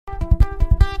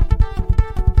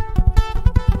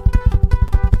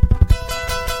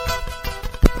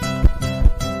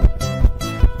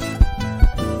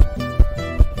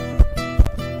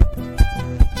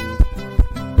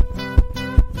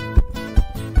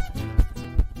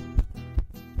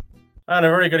And a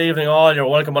very good evening, all. You're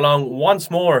welcome along once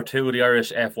more to the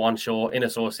Irish F1 show in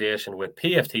association with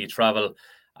PFT Travel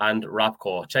and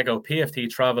Rapco. Check out PFT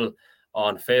Travel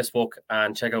on Facebook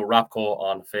and check out Rapco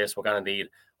on Facebook and indeed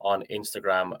on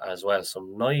Instagram as well.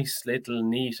 Some nice little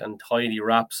neat and tidy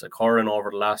wraps occurring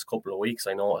over the last couple of weeks,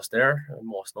 I noticed there.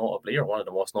 Most notably, or one of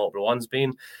the most notable ones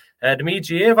being the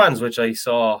Meiji vans, which I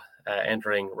saw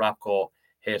entering Rapco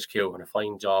HQ, and a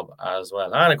fine job as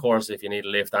well. And of course, if you need a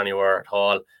lift anywhere at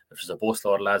all, if there's a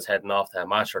busload of lads heading off to a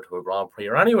match or to a Grand Prix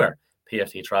or anywhere,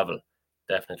 PFT Travel,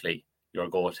 definitely your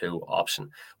go-to option.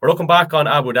 We're looking back on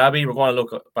Abu Dhabi. We're going to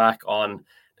look back on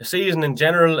the season in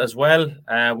general as well.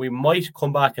 We might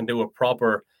come back and do a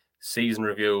proper season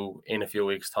review in a few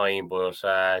weeks' time, but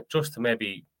just to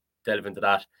maybe delve into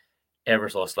that ever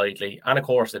so slightly. And of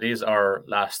course, it is our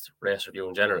last race review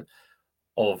in general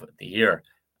of the year.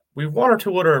 We've one or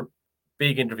two other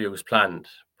big interviews planned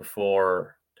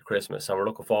before the Christmas, and we're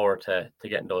looking forward to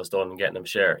getting those done and getting them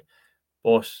shared.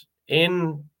 But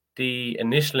in the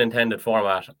initial intended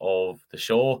format of the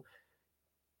show,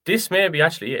 this may be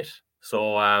actually it.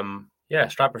 So,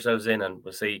 strap yourselves in and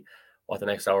we'll see what the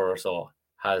next hour or so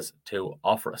has to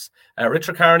offer us.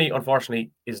 Richard Carney,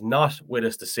 unfortunately, is not with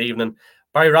us this evening.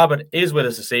 Barry Rabbit is with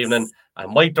us this evening,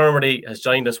 and Mike Dermody has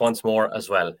joined us once more as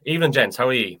well. Evening, gents. How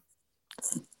are you?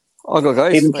 All good,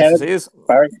 guys. Nice to see you.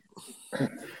 Barry.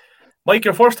 Mike,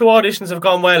 your first two auditions have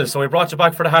gone well, so we brought you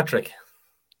back for the hat-trick.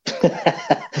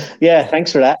 Yeah,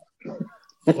 thanks for that.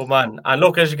 Oh, man. And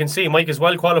look, as you can see, Mike is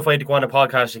well qualified to go on a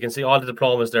podcast. You can see all the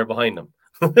diplomas there behind him.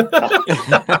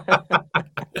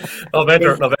 No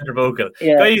better vocal.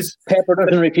 Yeah, guys, paper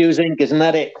doesn't refuse ink, isn't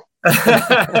that it?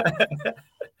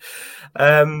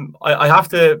 I have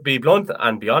to be blunt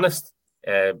and be honest.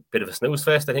 A bit of a snooze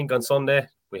fest, I think, on Sunday.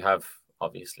 We have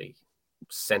obviously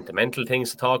sentimental things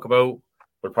to talk about.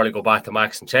 We'll probably go back to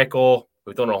Max and Checo.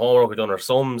 We've done our homework, we've done our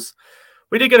sums.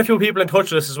 We did get a few people in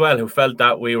touch with us as well who felt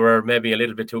that we were maybe a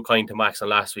little bit too kind to Max on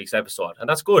last week's episode, and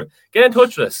that's good. Get in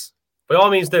touch with us. By all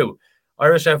means do.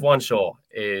 Irish F1 Show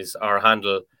is our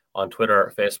handle on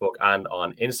Twitter, Facebook, and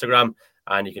on Instagram,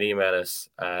 and you can email us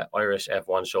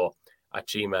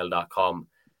irishf1show@gmail.com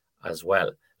as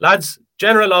well. Lads,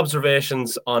 general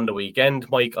observations on the weekend.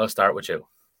 Mike, I'll start with you.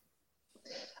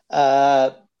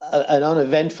 An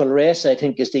uneventful race, I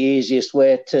think, is the easiest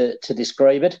way to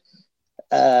describe it.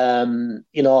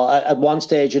 At one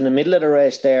stage in the middle of the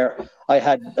race there, I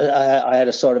had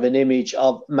a sort of an image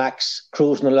of Max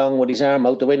cruising along with his arm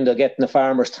out the window, getting a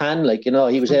farmer's tan.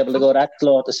 He was able to go that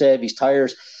slow to save his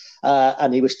tyres,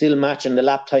 and he was still matching the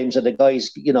lap times of the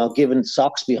guys, giving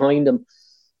socks behind him.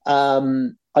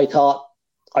 I thought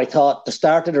the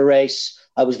start of the race,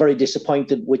 I was very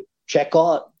disappointed with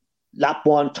Checo. Lap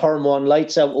one, turn one,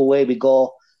 lights out, away we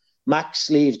go. Max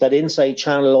leaves that inside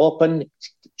channel open.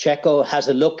 Checo has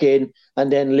a look in and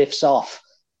then lifts off.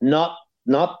 Not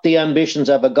the ambitions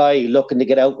of a guy looking to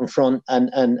get out in front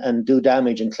and do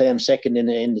damage and claim second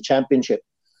in the championship.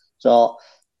 So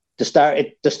the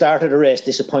start of the race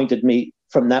disappointed me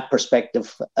from that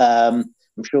perspective. I'm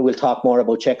sure we'll talk more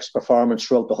about Checo's performance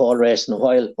throughout the whole race in a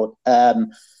while. But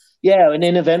an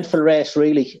uneventful race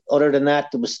really. Other than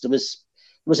that, there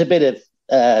was a bit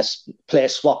of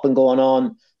place swapping going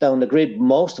on down the grid.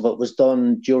 Most of it was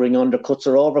done during undercuts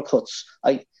or overcuts.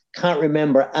 I can't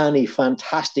remember any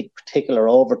fantastic particular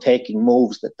overtaking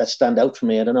moves that stand out for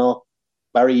me. I don't know.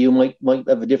 Barry, you might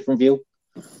have a different view.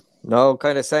 No,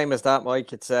 kind of same as that,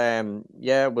 Mike. It's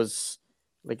it was,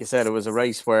 like you said, it was a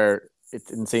race where it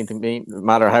didn't seem to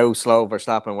matter how slow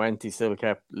Verstappen went, he still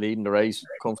kept leading the race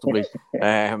comfortably.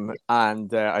 And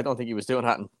I don't think he was doing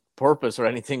that on purpose or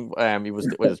anything.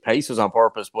 His pace was on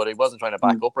purpose, but he wasn't trying to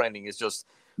back up or anything. It's just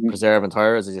preserving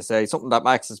tires, as you say. Something that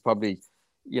Max is probably,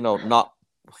 not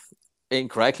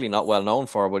incorrectly not well known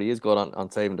for, but he is good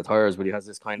on saving the tires. But he has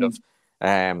this kind of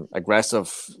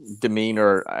aggressive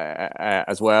demeanor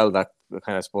as well that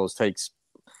kind of, I suppose, takes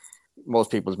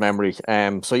most people's memory.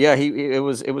 It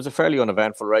was a fairly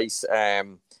uneventful race.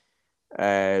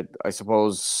 I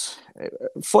suppose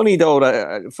funny though,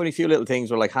 funny few little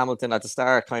things were like Hamilton at the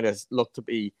start kind of looked to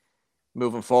be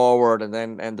moving forward and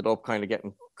then ended up kind of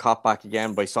getting caught back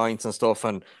again by Sainz and stuff,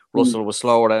 and Russell was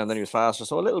slower then and then he was faster,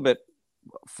 so a little bit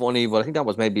funny, but I think that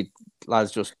was maybe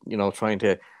lads just trying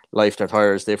to life their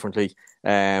tires differently.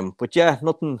 But yeah,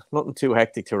 nothing too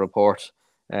hectic to report.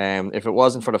 If it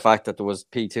wasn't for the fact that there was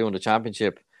P2 in the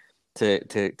championship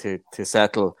to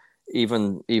settle,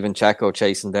 even Checo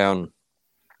chasing down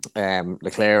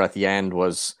Leclerc at the end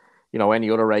was,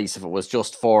 any other race, if it was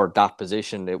just for that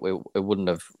position, it wouldn't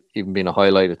have even been a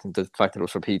highlight. I think the fact that it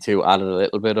was for P2 added a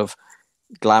little bit of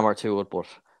glamour to it, but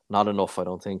not enough, I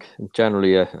don't think.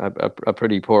 Generally, a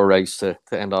pretty poor race to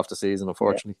end off the season,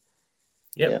 unfortunately.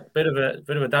 Yep, bit of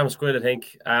a damn squid, I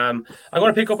think. I'm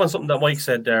going to pick up on something that Mike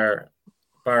said there,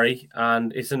 Barry,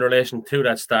 and it's in relation to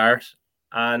that start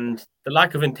and the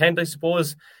lack of intent, I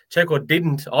suppose. Checo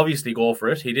didn't obviously go for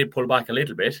it. He did pull back a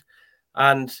little bit.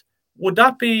 And would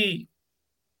that be,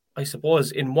 I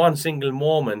suppose, in one single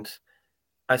moment,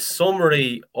 a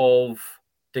summary of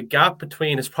the gap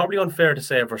between, it's probably unfair to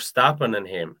say, Verstappen and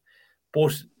him,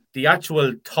 but the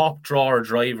actual top drawer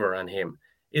driver and him?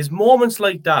 Is moments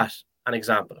like that an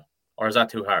example, or is that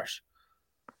too harsh?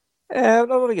 I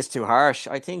don't think it's too harsh.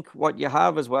 I think what you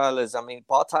have as well is, I mean,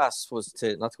 Bottas was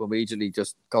not to immediately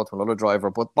just go to another driver,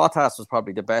 but Bottas was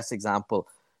probably the best example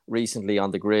recently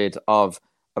on the grid of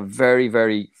a very,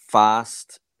 very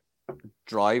fast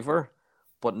driver,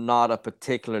 but not a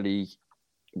particularly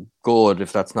good,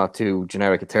 if that's not too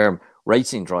generic a term,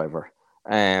 racing driver.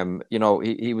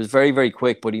 He was very, very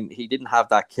quick, but he didn't have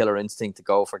that killer instinct to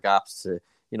go for gaps.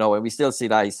 And we still see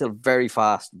that he's still very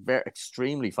fast, very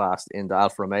extremely fast in the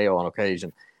Alfa Romeo on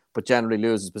occasion, but generally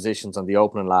loses positions on the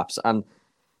opening laps. And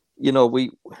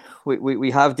we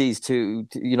have these two.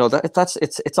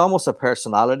 It's almost a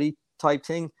personality type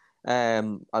thing,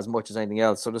 as much as anything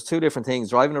else. So there's two different things.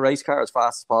 Driving a race car as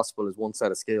fast as possible is one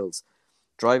set of skills.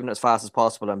 Driving as fast as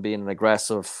possible and being an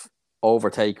aggressive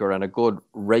overtaker and a good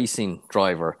racing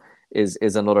driver is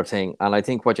another thing. And I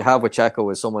think what you have with Checo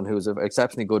is someone who's an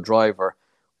exceptionally good driver,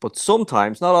 but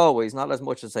sometimes, not always, not as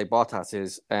much as say Bottas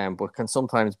is, but can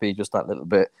sometimes be just that little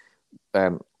bit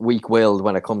weak-willed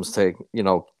when it comes to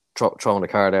throwing the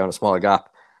car down a small gap.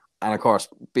 And of course,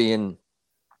 being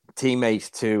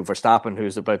teammate to Verstappen,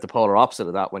 who's about the polar opposite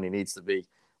of that when he needs to be,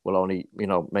 will only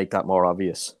make that more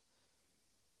obvious.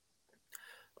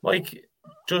 Mike,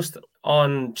 just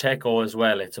on Checo as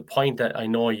well, it's a point that I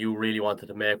know you really wanted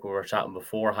to make when we were chatting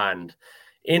beforehand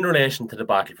in relation to the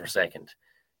battle for second.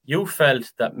 You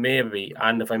felt that maybe,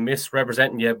 and if I'm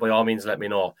misrepresenting you, by all means let me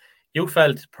know, you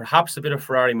felt perhaps a bit of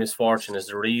Ferrari misfortune is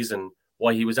the reason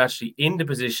why he was actually in the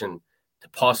position to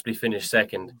possibly finish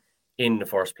second in the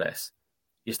first place.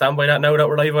 You stand by that now that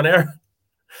we're live on air?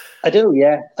 I do,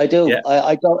 yeah, I do. Yeah.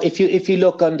 I don't. If you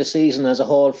look on the season as a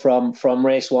whole from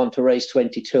race 1 to race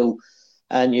 22,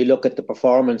 and you look at the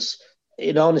performance,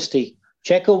 in honesty,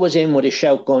 Checo was in with a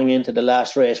shout going into the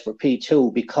last race for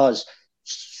P2 because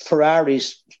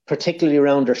Ferraris, particularly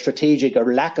around their strategic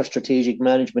or lack of strategic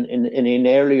management in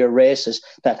earlier races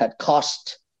that had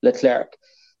cost Leclerc.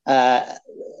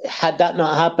 Had that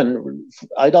not happened,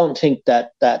 I don't think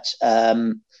that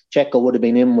Checo would have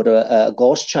been in with a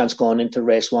ghost chance going into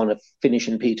race 1 of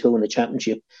finishing P2 in the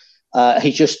championship.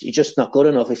 He's just not good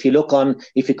enough. If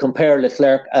you compare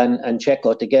Leclerc and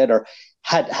Checo together,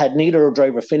 had neither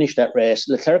driver finished that race,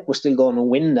 Leclerc was still going to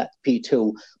win that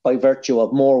P2 by virtue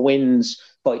of more wins,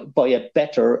 by a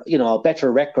better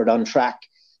record on track.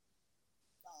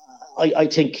 I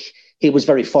think he was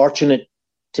very fortunate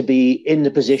to be in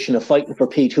the position of fighting for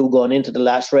P2 going into the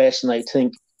last race, and I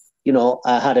think,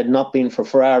 had it not been for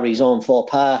Ferrari's own faux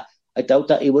pas, I doubt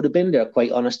that he would have been there,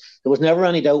 quite honest. There was never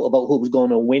any doubt about who was going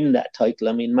to win that title.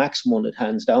 I mean, Max won it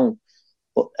hands down.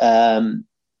 But the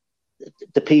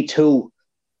P2,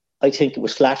 I think it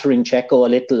was flattering Checo a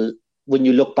little. When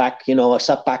you look back, I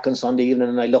sat back on Sunday evening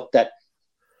and I looked at,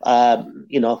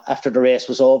 after the race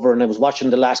was over, and I was watching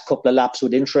the last couple of laps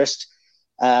with interest.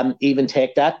 Even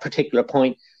take that particular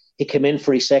point, he came in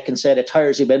for his second set of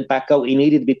tyres. He went back out. He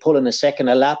needed to be pulling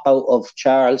a lap out of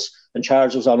Charles, and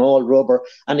Charles was on all rubber.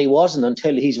 And he wasn't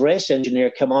until his race engineer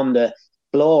came on the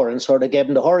blower and sort of gave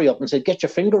him the hurry up and said, "Get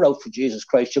your finger out for Jesus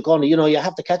Christ. You're going to, you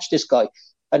have to catch this guy."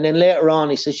 And then later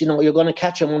on, he says, "You're going to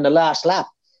catch him on the last lap.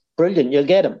 Brilliant. You'll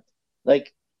get him."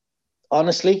 Like,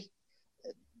 honestly,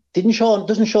 doesn't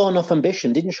show enough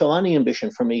ambition. Didn't show any ambition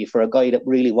for me for a guy that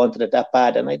really wanted it that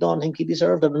bad. And I don't think he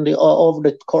deserved it over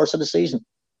the course of the season.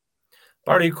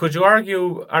 Barry, could you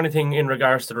argue anything in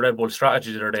regards to the Red Bull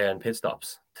strategy the other day and pit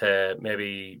stops to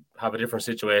maybe have a different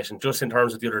situation just in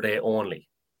terms of the other day only?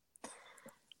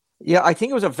 Yeah, I think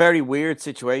it was a very weird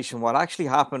situation. What actually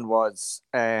happened was,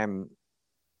 by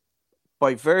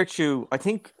virtue, I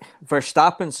think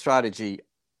Verstappen's strategy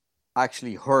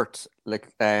actually hurt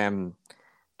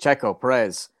Checo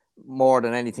Perez more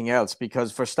than anything else,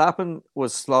 because Verstappen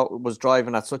was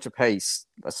driving at such a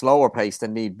slower pace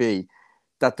than need be,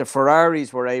 that the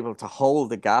Ferraris were able to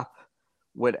hold the gap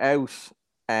without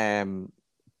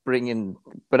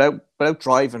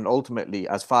driving ultimately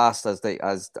as fast as they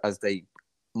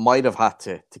might have had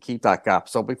to keep that gap.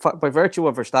 So by virtue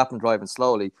of Verstappen driving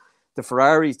slowly, the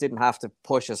Ferraris didn't have to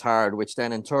push as hard, which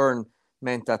then in turn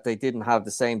meant that they didn't have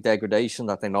the same degradation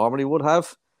that they normally would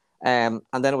have. And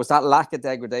then it was that lack of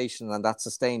degradation and that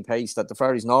sustained pace that the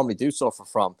Ferraris normally do suffer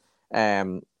from.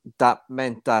 That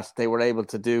meant that they were able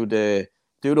to do the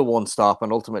one stop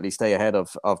and ultimately stay ahead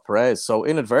of Perez. So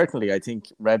inadvertently, I think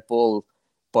Red Bull,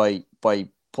 by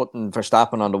putting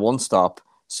Verstappen on the one stop,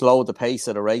 slowed the pace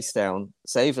of the race down,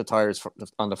 saved the tires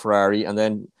on the Ferrari, and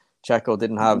then Checo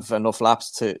didn't have enough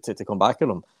laps to come back at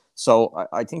him. So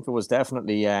I think it was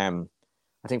definitely, I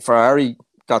think Ferrari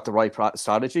got the right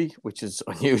strategy, which is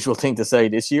an unusual thing to say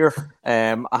this year.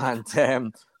 And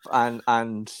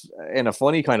in a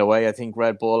funny kind of way, I think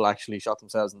Red Bull actually shot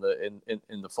themselves in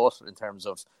the foot in terms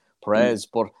of Perez.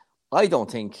 But I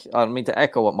mean, to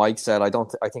echo what Mike said, I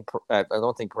don't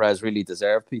think Perez really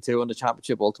deserved P2 in the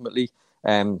championship ultimately,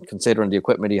 considering the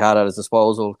equipment he had at his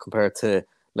disposal compared to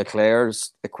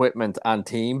Leclerc's equipment and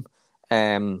team.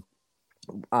 It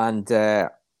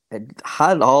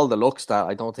had all the looks that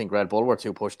I don't think Red Bull were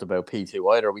too pushed about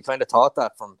P2 either. We kind of thought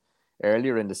that from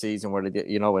earlier in the season where they,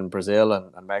 in Brazil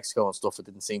and Mexico and stuff, it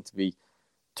didn't seem to be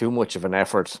too much of an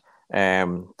effort.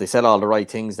 They said all the right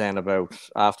things then about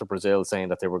after Brazil, saying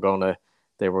that they were going to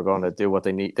do what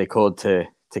they could to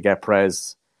get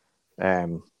Perez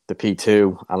the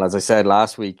P2. And as I said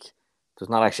last week, there's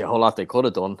not actually a whole lot they could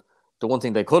have done. The one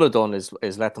thing they could have done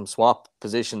is let them swap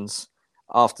positions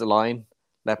off the line,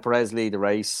 let Perez lead the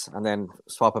race, and then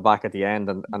swap it back at the end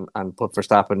and put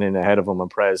Verstappen in ahead of him and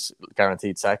Perez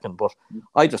guaranteed second. But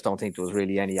I just don't think there was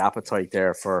really any appetite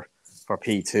there for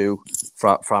P2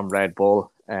 from Red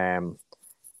Bull. I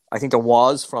think there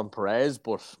was from Perez,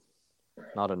 but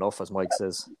not enough, as Mike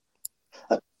says.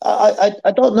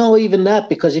 I don't know even that,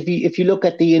 because if you look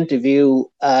at the interview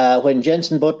when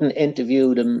Jenson Button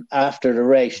interviewed him after the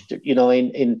race,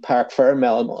 in Parc Ferme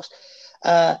almost,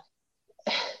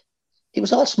 he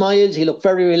was all smiles. He looked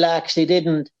very relaxed. He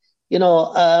didn't, I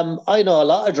know a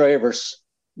lot of drivers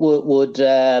would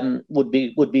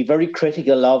be very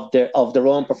critical of their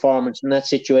own performance in that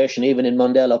situation, even in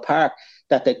Mondello Park,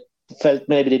 that they felt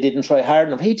maybe they didn't try hard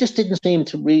enough. He just didn't seem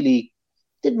to really,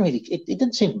 it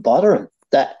didn't seem to bother him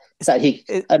that he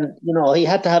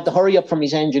had to have the hurry up from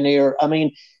his engineer. I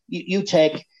mean, you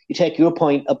take your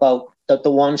point about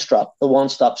the one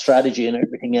stop strategy and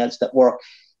everything else that worked.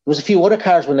 There was a few other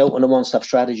cars went out on a one-stop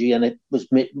strategy, and it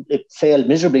failed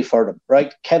miserably for them.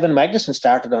 Right? Kevin Magnussen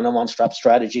started on a one-stop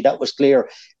strategy. That was clear.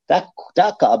 That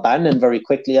got abandoned very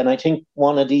quickly, and I think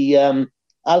one of the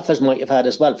Alphas might have had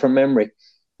as well from memory.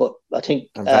 But I think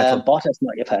Bottas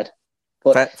might have had.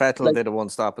 But Vettel did a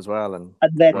one-stop as well, and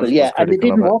Vettel, and it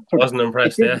didn't work for them. Wasn't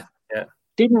impressed, yeah.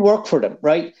 Didn't work for them,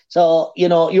 right? So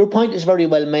your point is very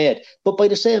well made. But by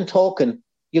the same token,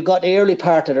 you got the early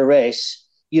part of the race.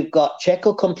 You've got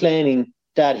Checo complaining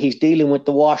that he's dealing with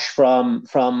the wash from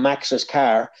Max's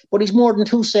car, but he's more than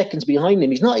 2 seconds behind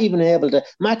him. He's not even able to.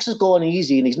 Max is going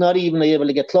easy, and he's not even able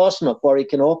to get close enough where he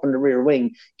can open the rear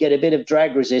wing, get a bit of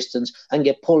drag resistance, and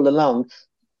get pulled along.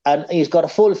 And he's got a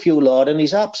full fuel load, and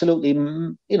he's absolutely,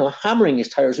 hammering his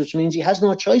tires, which means he has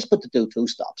no choice but to do two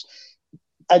stops.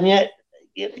 And yet,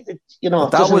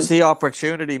 that was the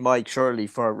opportunity, Mike, surely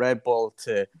for Red Bull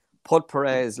to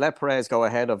let Perez go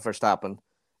ahead of Verstappen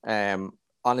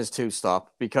on his two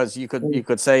stop, because you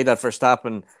could say that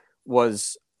Verstappen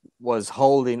was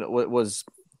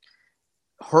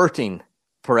hurting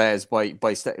Perez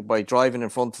by driving in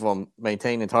front of him,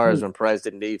 maintaining tires when Perez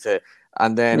didn't need to,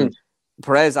 and then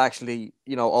Perez actually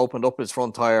opened up his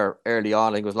front tire early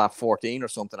on. I think it was lap 14 or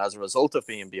something, as a result of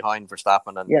being behind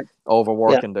Verstappen and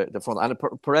overworking the front. And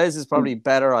Perez is probably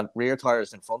better on rear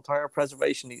tires than front tire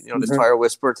preservation. This tire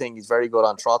whisper thing, he's very good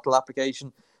on throttle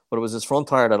application. But it was his front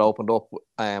tire that opened up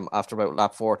after about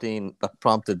lap 14 that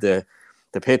prompted the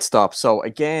pit stop. So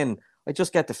again, I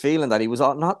just get the feeling that he was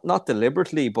not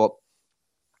deliberately, but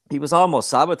he was almost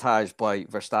sabotaged by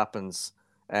Verstappen's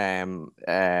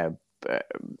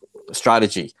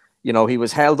strategy. He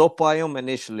was held up by him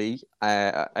initially.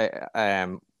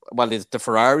 The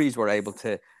Ferraris were able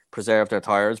to preserve their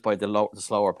tires by the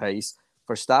slower pace.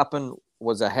 Verstappen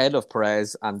was ahead of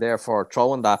Perez, and therefore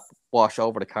throwing that wash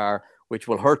over the car, which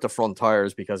will hurt the front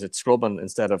tires because it's scrubbing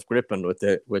instead of gripping with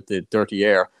the dirty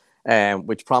air,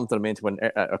 which prompted him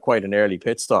into quite an early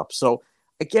pit stop. So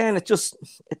again, it just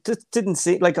didn't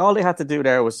seem like all they had to do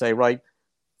there was say, right,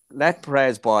 let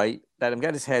Perez by, let him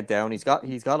get his head down.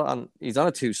 He's on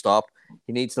a two stop.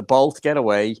 He needs to bolt, get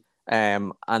away,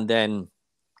 and then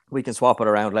we can swap it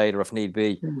around later if need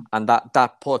be. And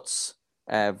that puts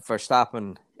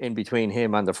Verstappen in between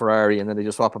him and the Ferrari, and then they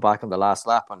just swap it back on the last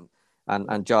lap and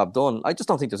job done. I just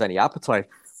don't think there's any appetite.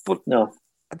 But no,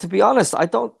 to be honest, I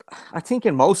think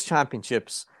in most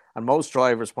championships, and most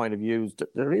drivers' point of view,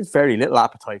 there is very little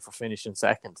appetite for finishing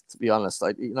second. To be honest,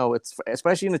 it's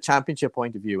especially in a championship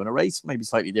point of view. In a race, maybe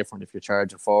slightly different if you're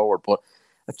charging forward, but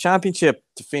a championship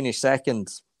to finish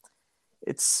second,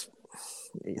 it's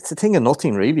a thing of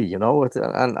nothing, really. And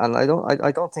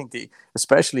I don't think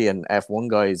especially in F1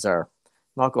 guys are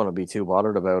not going to be too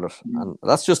bothered about it. And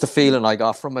that's just a feeling I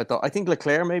got from it. Though I think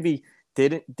Leclerc maybe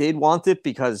did want it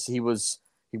because he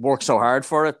worked so hard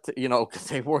for it. Because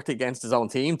they worked against his own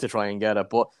team to try and get it.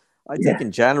 But I think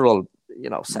in general,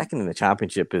 second in the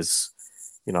championship is,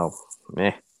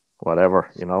 whatever.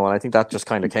 And I think that just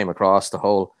kind of came across the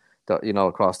whole,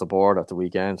 across the board at the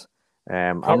weekend.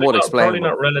 Probably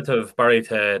not relative, Barry,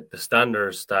 to the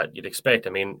standards that you'd expect. I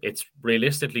mean, it's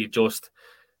realistically just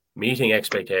meeting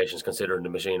expectations considering the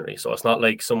machinery. So it's not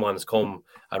like someone's come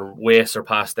and way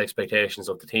surpassed the expectations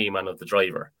of the team and of the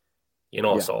driver.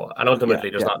 So, and ultimately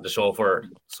there's not the chauffeur.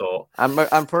 So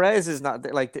and Perez is not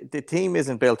like the team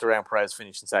isn't built around Perez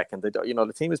finishing second.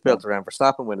 The team is built around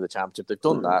Verstappen winning the championship. They've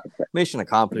done that. Mission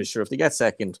accomplished. Sure, if they get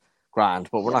second, grand.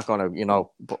 But we're not going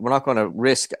to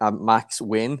risk a Max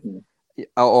win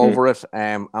over it.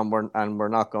 And we're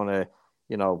not going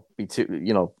to be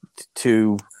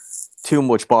too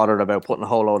much bothered about putting a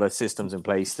whole load of systems in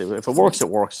place. If it works, it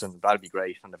works, and that'll be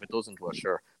great. And if it doesn't, well,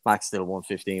 sure, Max still won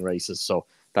 15 races, so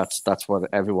that's what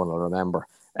everyone will remember.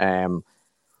 And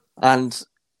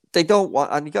they don't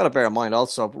want, and you got to bear in mind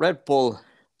also, Red Bull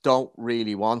don't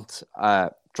really want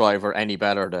a driver any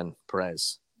better than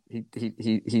Perez.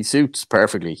 He suits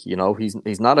perfectly.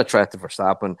 He's not a threat to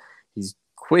Verstappen. He's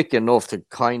quick enough to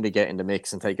kind of get in the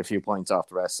mix and take a few points off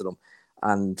the rest of them.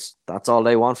 And that's all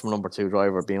they want from number two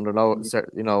driver, being under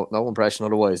no impression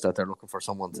otherwise that they're looking for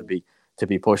someone to be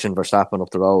pushing Verstappen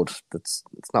up the road. It's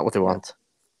not what they want.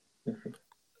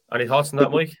 Any thoughts on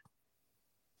that, Mike?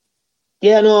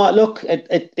 Yeah, no. Look,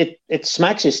 it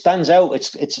smacks. It stands out.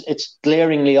 It's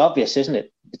glaringly obvious, isn't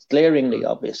it? It's glaringly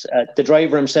obvious. The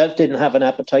driver himself didn't have an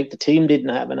appetite. The team didn't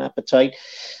have an appetite.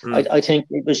 I think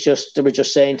it was just they were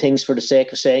just saying things for the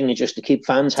sake of saying it, just to keep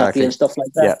fans happy and stuff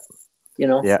like that.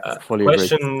 Yeah. Fully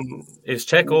question agree. Is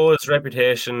Checo's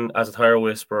reputation as a tyre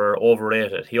whisperer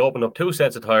overrated? He opened up 2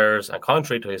 sets of tyres, and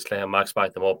contrary to his claim, Max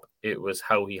backed them up. It was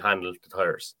how he handled the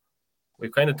tyres.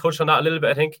 We've kind of touched on that a little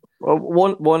bit, I think. Well,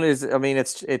 one is, I mean,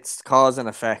 it's cause and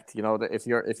effect. If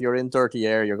you're in dirty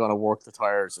air, you're going to work the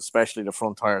tyres, especially the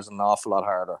front tyres, an awful lot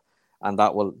harder, and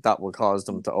that will cause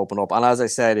them to open up. And as I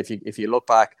said, if you look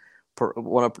back,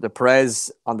 one of the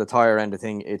Perez on the tyre end of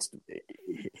thing, it's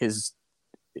his.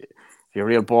 If you're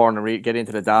real born and get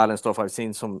into the data and stuff, I've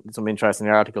seen some interesting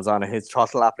articles on it. His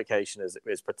throttle application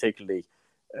is particularly,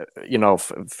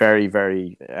 very,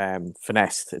 very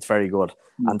finessed. It's very good,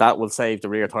 and that will save the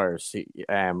rear tires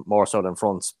more so than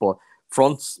fronts. But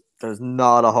fronts, there's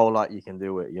not a whole lot you can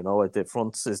do with. The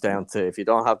fronts is down to, if you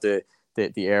don't have the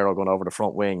aero going over the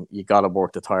front wing, you got to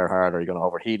work the tire harder. You're going to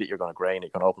overheat it. You're going to grain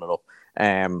it. You're going to open it up,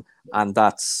 and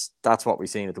that's what we've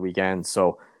seen at the weekend.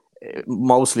 So.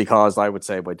 Mostly caused, I would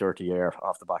say, by dirty air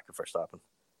off the back of Verstappen.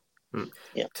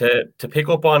 Yeah. To pick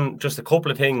up on just a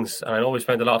couple of things, and I know we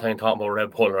spent a lot of time talking about Red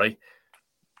Bull, right?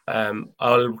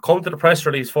 I'll come to the press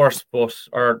release first,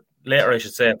 or later, I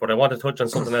should say, but I want to touch on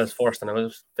something else first, and I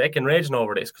was fucking raging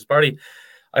over this, because Barry,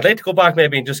 I'd like to go back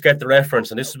maybe and just get the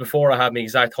reference, and this is before I had my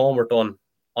exact homework done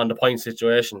on the point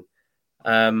situation.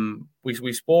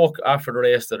 We spoke after the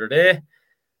race the other day,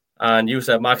 and you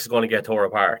said Max is going to get tore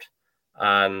apart.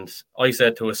 And I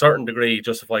said, to a certain degree,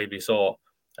 justifiably so,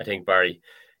 I think, Barry,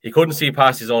 he couldn't see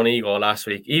past his own ego last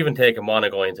week. Even taking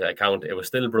Monaco into account, it was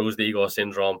still bruised ego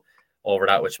syndrome over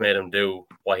that, which made him do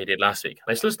what he did last week.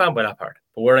 And I still stand by that part.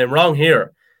 But where I'm wrong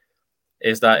here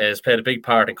is that it has played a big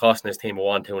part in costing his team a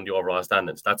 1-2 in the overall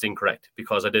standings. That's incorrect,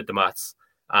 because I did the maths.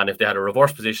 And if they had a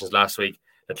reverse positions last week,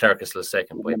 Leclerc is still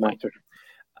second by a point.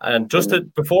 And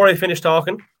before I finish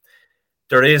talking,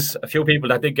 there is a few people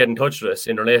that did get in touch with us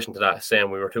in relation to that, saying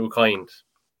we were too kind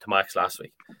to Max last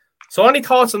week. So any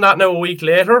thoughts on that now a week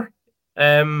later?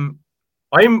 I'm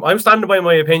standing by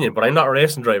my opinion, but I'm not a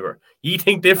racing driver. You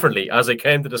think differently, as I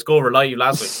came to discover live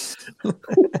last week.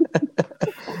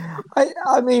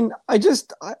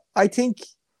 I think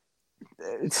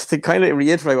to kind of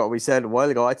reiterate what we said a while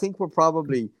ago, I think we're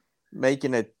probably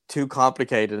making it too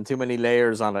complicated and too many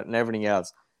layers on it and everything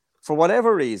else. For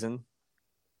whatever reason,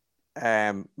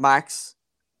 Max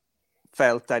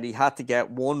felt that he had to get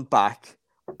one back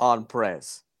on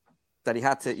Perez, that he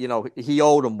had to, he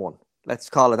owed him one. Let's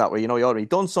call it that way. He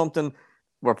done something.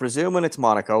 We're presuming it's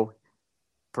Monaco.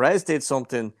 Perez did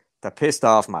something that pissed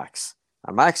off Max,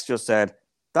 and Max just said,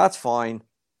 "That's fine.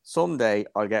 Someday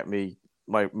I'll get my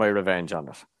revenge on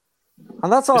it."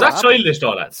 And that's all. Is that childish,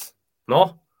 though, lads?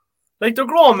 No? Like, they're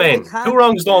grown men. Two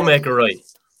wrongs don't make a right.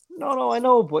 No, I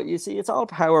know, but you see, it's all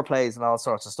power plays and all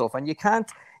sorts of stuff, and you can't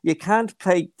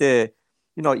take the,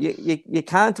 you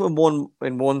can't in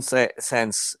one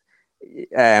sense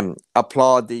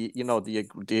applaud the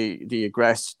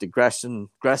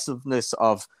aggressiveness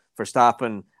of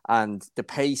Verstappen and the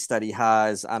pace that he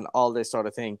has and all this sort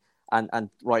of thing,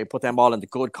 and right, put them all in the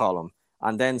good column,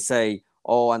 and then say,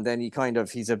 oh, and then he can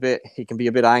be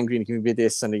a bit angry and he can be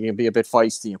this and he can be a bit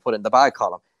feisty and put it in the bad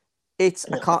column.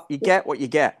 You get what you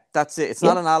get. That's it. It's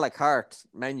not an a la carte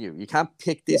menu. You can't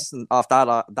pick this off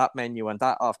that menu and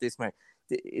that off this menu.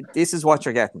 This is what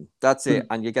you're getting. That's it.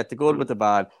 And you get the good with the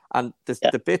bad. And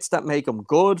the bits that make him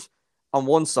good on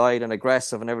one side and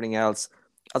aggressive and everything else,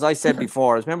 as I said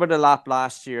before, remember the lap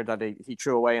last year that he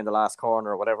threw away in the last corner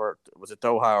or whatever, was it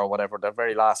Doha or whatever, the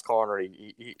very last corner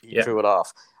he threw it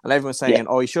off. And everyone's saying,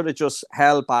 he should have just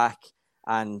held back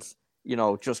and,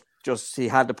 just he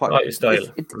had the point. Right style.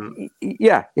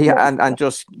 And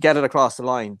just get it across the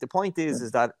line. The point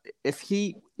is that if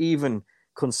he even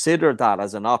considered that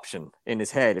as an option in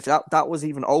his head, if that was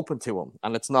even open to him,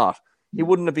 and it's not, he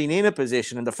wouldn't have been in a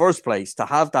position in the first place to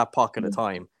have that pocket of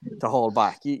time to hold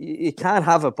back. You can't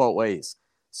have it both ways.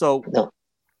 So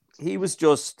he was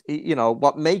just,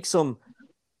 what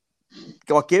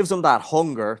gives him that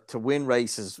hunger to win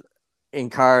races in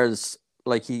cars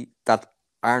like that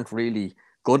aren't really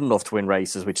good enough to win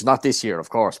races, which is not this year, of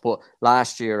course, but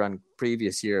last year and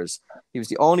previous years, he was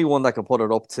the only one that could put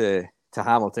it up to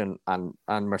Hamilton and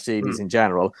Mercedes in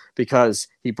general, because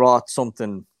he brought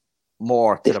something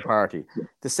more to the party.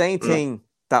 The same thing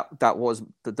that was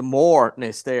the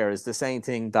moreness there is the same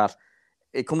thing that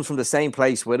it comes from the same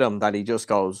place with him, that he just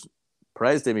goes,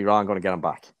 Perez did me wrong, I'm going to get him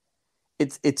back.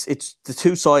 It's the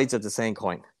two sides of the same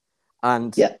coin,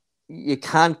 and you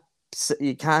can't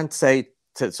say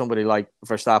to somebody like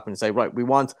Verstappen and say, right, we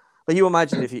want. But you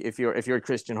imagine if you're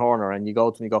Christian Horner and you go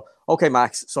to him and you go, okay,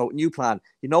 Max, so new plan.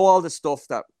 You know all the stuff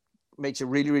that makes you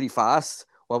really, really fast.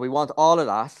 Well, we want all of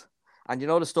that, and you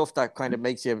know the stuff that kind of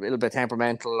makes you a little bit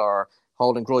temperamental or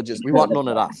holding grudges. We want none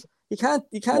of that. You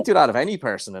can't do that of any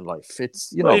person in life.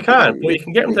 It's you can't. But you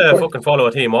can get them to fucking follow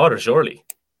a team order, surely.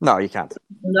 No, you can't.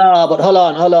 No, but hold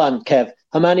on, Kev.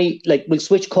 How many? Like, we'll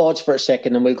switch chords for a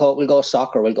second, and we'll go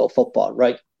soccer, we'll go football,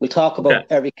 right? We'll talk about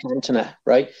Eric Cantona,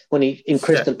 right? When he in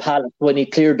Crystal Palace, when he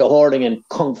cleared the hoarding and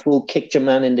kung fu kicked your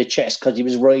man in the chest because he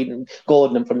was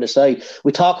goading him from the side.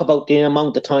 We talk about the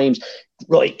amount of times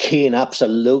Roy Keane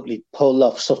absolutely pulled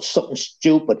off something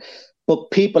stupid,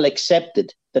 but people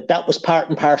accepted that was part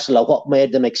and parcel of what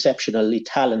made them exceptionally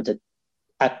talented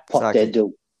at what they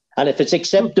do. And if it's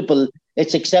acceptable,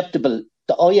 it's acceptable.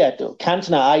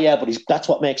 Cantona, but that's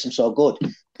what makes him so good.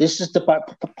 This is the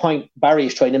point Barry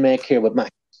is trying to make here with Max.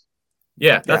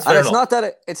 Yeah, that's fair enough.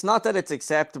 It's not that it's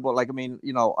acceptable. Like, I mean,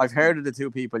 I've heard of the two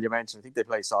people you mentioned. I think they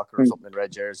play soccer or something in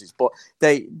red jerseys, but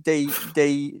they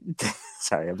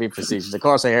sorry, I'm being facetious. Of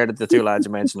course, I heard of the two lads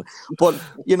you mentioned, but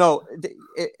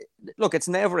look, it's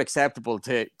never acceptable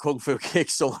to kung fu kick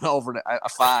someone over a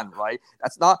fan, right?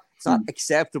 It's not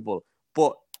acceptable,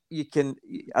 but you can,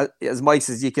 as Mike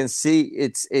says, you can see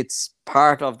it's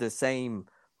part of the same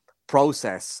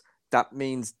process. That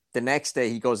means the next day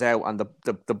he goes out and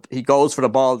he goes for the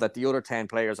ball that the other 10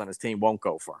 players on his team won't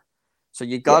go for. So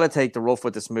you got to take the rough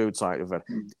with the smooth side of it.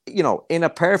 In a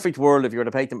perfect world, if you were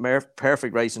to take the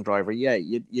perfect racing driver,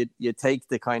 you take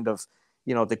the kind of,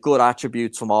 the good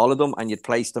attributes from all of them and you'd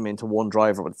place them into one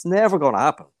driver, but it's never going to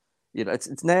happen.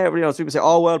 It's never, people say,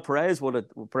 oh, well, Perez would have,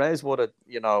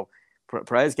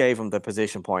 Perez gave him the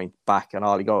position point back and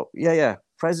all. You go,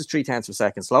 Perez is 0.3 of a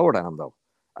second slower than him, though.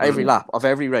 Every lap of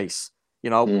every race,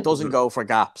 doesn't go for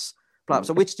gaps.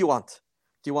 So which do you want?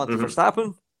 Do you want the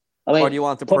Verstappen or do you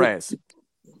want the Perez?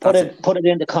 Put it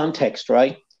into context,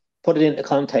 right? Put it into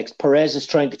context. Perez is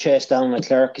trying to chase down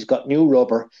Leclerc. He's got new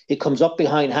rubber. He comes up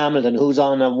behind Hamilton, who's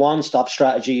on a one-stop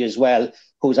strategy as well,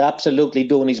 who's absolutely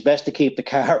doing his best to keep the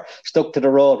car stuck to the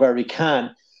road where he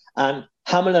can. And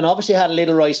Hamilton obviously had a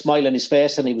little wry smile on his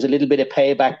face, and he was a little bit of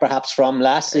payback perhaps from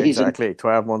last season. Exactly,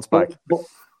 12 months back.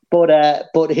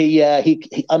 But he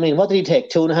I mean, what did he take?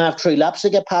 2.5, 3 laps to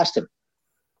get past him?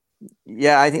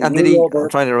 Yeah, I think. And did he? I'm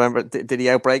trying to remember. Did he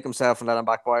outbrake himself and let him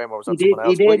back by him, or was that someone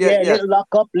else? He did.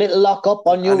 Little lock up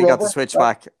on new. And he got the switch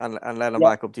back and let him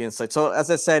back up the inside. So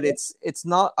as I said, it's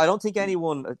not. I don't think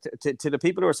anyone to the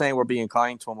people who are saying we're being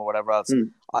kind to him or whatever else.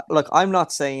 Look, I'm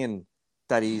not saying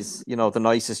that he's the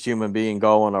nicest human being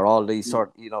going or all these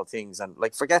sort things, and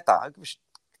like forget that. I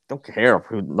don't care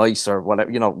who nice or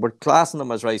whatever. We're classing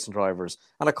them as racing drivers,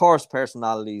 and of course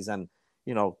personalities and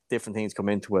different things come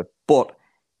into it, but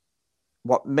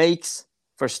what makes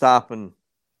Verstappen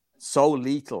so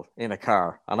lethal in a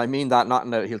car, and I mean that not in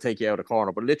that he'll take you out of a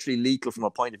corner, but literally lethal from a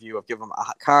point of view of giving him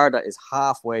a car that is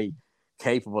halfway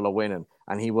capable of winning,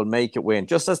 and he will make it win.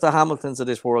 Just as the Hamiltons of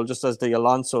this world, just as the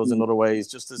Alonsos in other ways,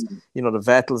 just as the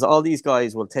Vettels, all these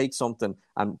guys will take something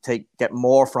and get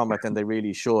more from it than they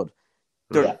really should.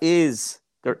 There is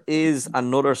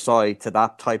another side to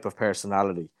that type of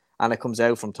personality, and it comes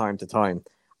out from time to time.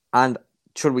 And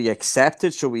should we accept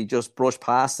it? Should we just brush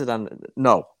past it? And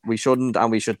no, we shouldn't.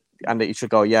 And you should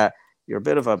go, yeah, you're a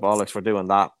bit of a bollocks for doing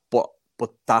that, but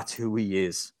that's who he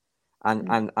is.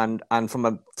 And from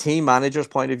a team manager's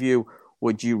point of view,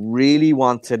 would you really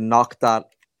want to knock that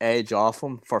edge off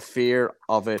him for fear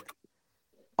of it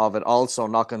also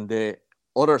knocking the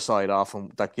other side off him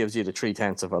that gives you the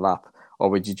 0.3 of a lap? Or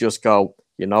would you just go,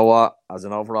 you know what, as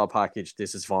an overall package,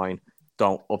 this is fine.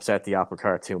 Don't upset the apple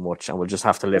cart too much, and we'll just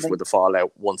have to live with the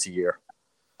fallout once a year.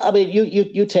 I mean,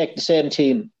 you take the same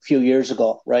team a few years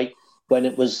ago, right? When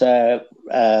it was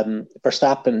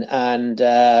Verstappen and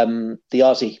the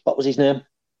Aussie. What was his name?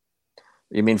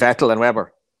 You mean Vettel and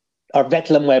Webber? Or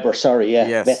Vettel and Webber, sorry, yeah.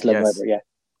 Yes, Vettel and Webber, yeah.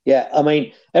 Yeah, I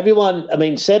mean,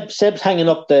 Seb's hanging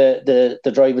up the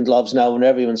driving gloves now, and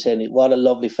everyone's saying, what a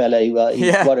lovely fella,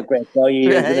 what a great guy he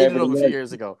is. I hated him a few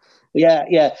years ago. Yeah.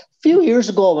 A few years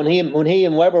ago when he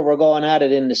and Webber were going at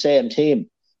it in the same team,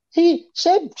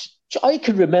 I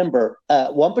could remember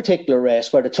one particular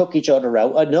race where they took each other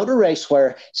out. Another race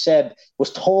where Seb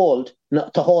was told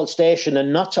not to hold station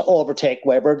and not to overtake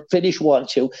Webber, finish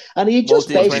 1-2. And he just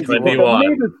basically put a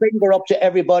middle finger up to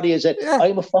everybody and said,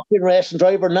 I'm a fucking racing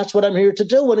driver and that's what I'm here to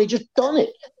do. And he just done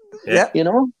it. Yeah. You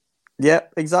know? Yeah,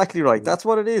 exactly right. That's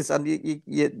what it is. And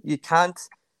you can't,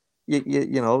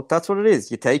 that's what it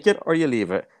is. You take it or you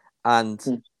leave it.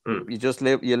 And you just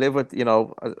live with,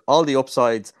 all the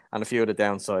upsides and a few of the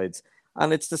downsides.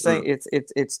 And it's the same,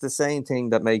 it's the same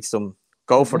thing that makes them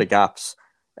go for the gaps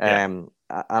and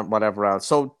whatever else.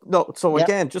 So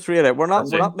again, just reiterate, we're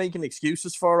not making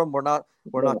excuses for him. We're not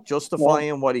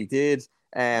justifying what he did.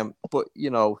 But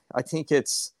I think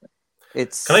it's Can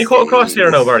I cut across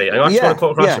here now, Bernie? I just want to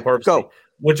cut across you purposely. Go.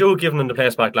 Would you have given him the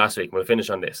place back last week? We'll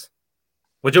finish on this.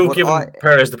 Would you have given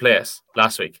Perez the place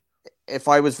last week? If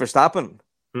I was Verstappen,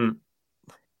 I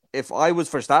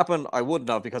wouldn't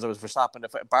have, because I was Verstappen.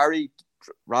 If Barry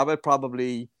Rabbit,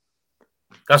 probably.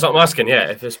 That's what I'm asking.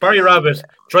 Yeah, if it's Barry Rabbit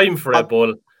driving for Red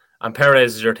Bull and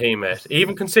Perez is your teammate,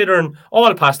 even considering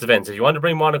all past events, if you want to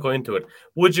bring Monaco into it,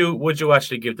 would you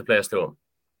actually give the place to him?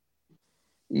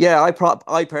 Yeah, I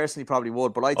personally probably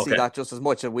would, but I'd see that just as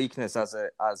much a weakness as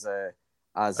a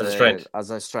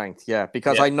strength. Yeah,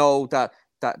 because I know that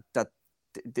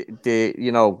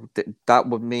that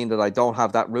would mean that I don't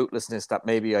have that rootlessness that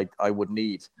maybe I would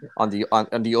need on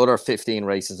the other 15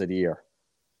 races of the year.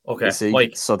 Okay, see?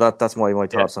 Mike. So that's my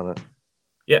thoughts on it.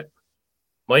 Yeah,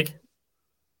 Mike.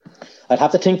 I'd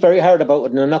have to think very hard about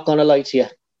it, and I'm not going to lie to you.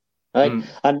 Right,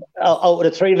 and out of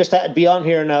the three of us that'd be on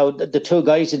here now, the two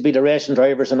guys would be the racing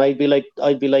drivers, and I'd be like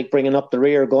bringing up the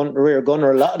rear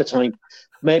gunner a lot of the time.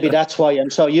 Maybe that's why I'm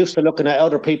so used to looking at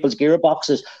other people's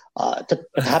gearboxes. To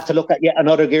have to look at yet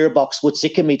another gearbox would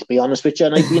sicken me, to be honest with you.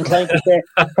 And I'd be inclined to say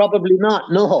probably not.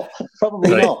 No,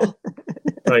 probably not.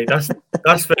 Right,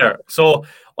 that's fair. So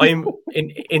I'm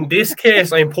in this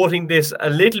case, I'm putting this a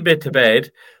little bit to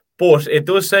bed. But it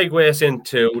does segue us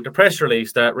into the press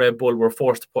release that Red Bull were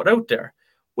forced to put out there,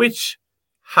 which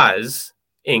has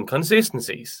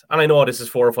inconsistencies. And I know this is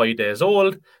 4 or 5 days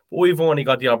old, but we've only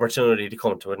got the opportunity to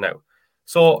come to it now.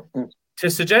 So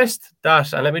to suggest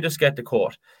that, and let me just get the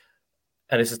quote,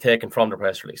 and this is taken from the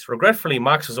press release. Regretfully,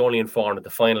 Max was only informed at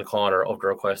the final corner of the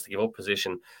request to give up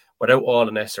position without all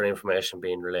the necessary information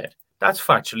being relayed. That's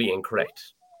factually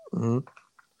incorrect.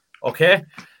 Okay?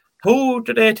 Who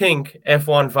do they think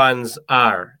F1 fans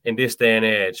are in this day and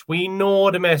age? We know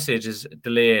the message is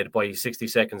delayed by 60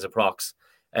 seconds approx,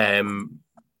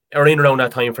 or in around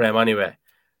that time frame anyway.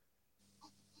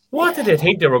 What did they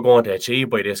think they were going to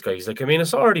achieve by this, guys? Like, I mean,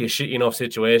 it's already a shitty enough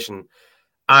situation.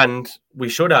 And we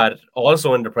should add,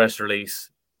 also in the press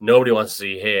release, nobody wants to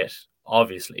see hate,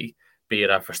 obviously, be it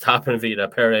at Verstappen, be it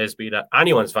at Perez, be it at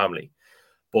anyone's family.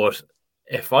 But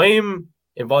if I'm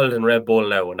involved in Red Bull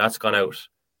now and that's gone out,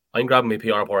 I'm grabbing my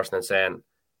PR person and saying,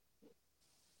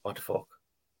 what the fuck?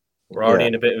 We're already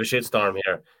in a bit of a shitstorm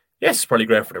here. Yes, it's probably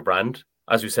great for the brand.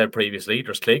 As we said previously,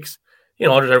 there's clicks.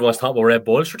 Everyone's talking about Red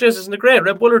Bull. Sure, this isn't great.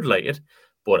 Red Bull are delighted.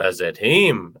 But as a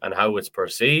team and how it's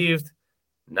perceived,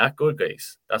 not good,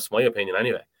 guys. That's my opinion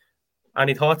anyway.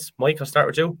 Any thoughts? Mike, I'll start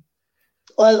with you.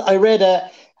 Well, I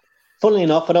read, funnily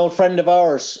enough, an old friend of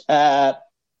ours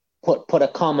put a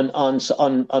comment on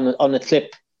a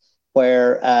clip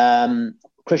where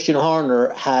Christian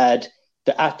Horner had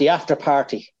at the after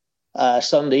party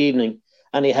Sunday evening,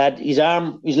 and he had his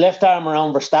left arm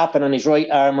around Verstappen and his right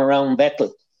arm around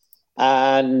Vettel,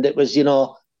 and it was,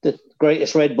 the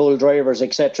greatest Red Bull drivers,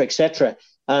 etc., etc.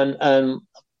 And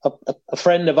a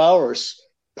friend of ours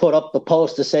put up a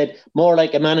post that said, more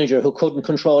like a manager who couldn't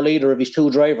control either of his two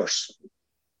drivers.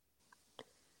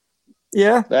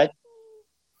 Yeah. Right.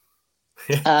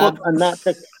 And that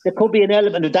there could be an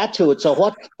element of that to it. So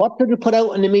what did you put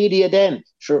out in the media then?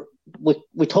 Sure,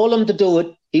 we told him to do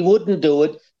it. He wouldn't do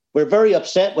it. We're very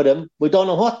upset with him. We don't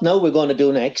know what now we're going to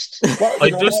do next.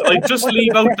 I'd just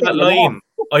leave out that line.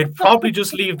 I'd probably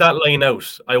just leave that line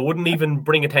out. I wouldn't even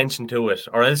bring attention to it,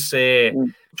 or else say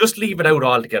just leave it out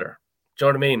altogether. Do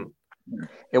you know what I mean?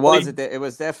 It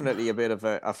was definitely a bit of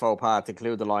a faux pas to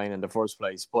include the line in the first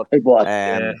place, but it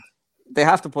was. They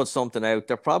have to put something out.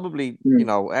 They're probably,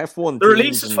 F1. The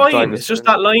release is fine. It's just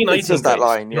that line. It's just that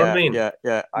line. You know what I mean?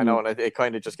 Yeah. I know, and it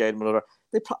kind of just gave them another.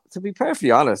 To be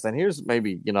perfectly honest, and here's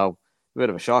maybe a bit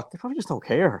of a shock. They probably just don't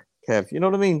care, Kev. You know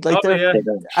what I mean? Like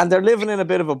they're living in a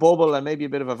bit of a bubble and maybe a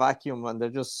bit of a vacuum, and they're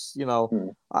just,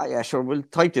 yeah, sure, we'll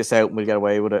type this out and we'll get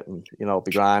away with it, and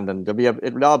be grand, and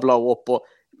it'll all blow up. But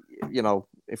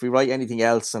if we write anything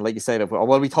else, and like you said,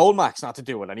 we told Max not to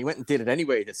do it, and he went and did it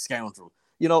anyway, this scoundrel.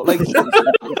 Like they're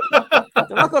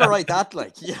not going to write that.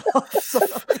 So,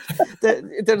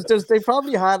 they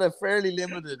probably had a fairly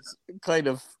limited kind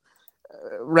of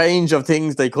range of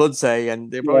things they could say, and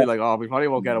they're probably we probably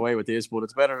won't get away with this, but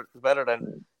it's better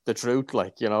than the truth.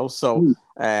 So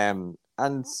and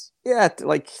yeah,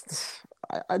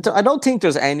 I don't think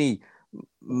there's any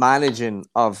managing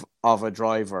of a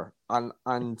driver,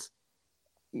 and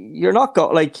you're not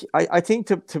I think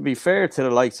to be fair to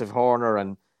the likes of Horner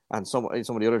and some of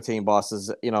the other team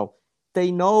bosses, they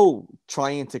know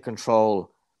trying to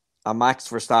control a Max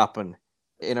Verstappen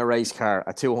in a race car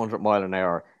at 200 mile an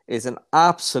hour is an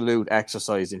absolute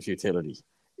exercise in futility.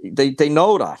 They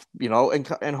know that,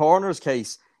 In Horner's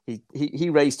case, he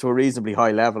raced to a reasonably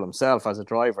high level himself as a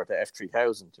driver to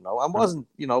F3000, and wasn't,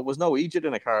 was no idiot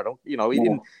in a car. He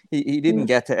didn't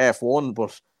get to F1,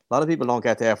 but a lot of people don't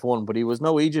get to F1, but he was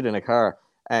no idiot in a car.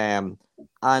 And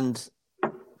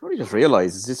what he just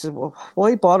realizes is,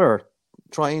 why bother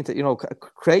trying to,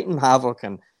 creating havoc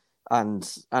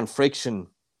and friction,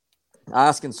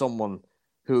 asking someone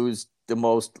who's the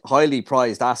most highly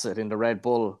prized asset in the Red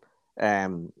Bull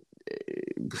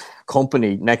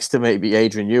company, next to maybe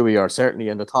Adrian Newey, or certainly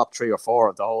in the top 3 or 4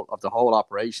 of the whole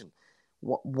operation.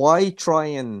 Why try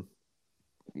and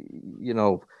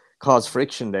cause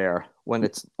friction there when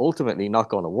it's ultimately not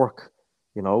going to work?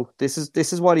 This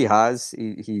is what he has.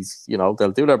 He's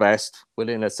they'll do their best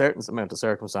within a certain amount of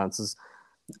circumstances,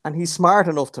 and he's smart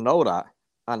enough to know that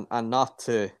and not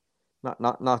to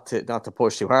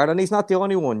push too hard. And he's not the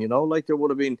only one. Like there would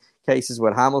have been cases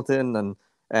with Hamilton,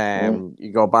 and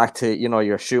you go back to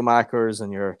your Schumachers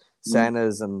and your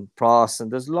Sennas and Prost,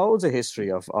 and there's loads of history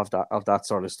of that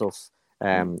sort of stuff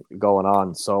going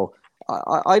on. So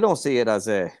I don't see it as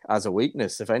a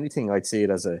weakness. If anything, I'd see it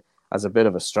as a bit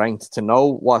of a strength to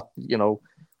know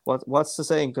what's the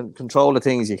saying, control the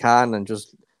things you can, and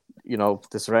just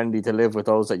the serenity to live with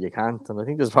those that you can't. And I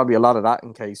think there's probably a lot of that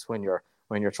in case when you're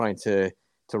trying to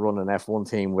run an F1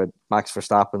 team with Max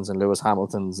Verstappen's and Lewis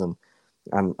Hamilton's and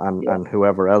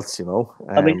whoever else.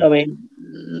 I mean,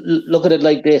 look at it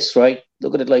like this, right?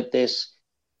 Look at it like this.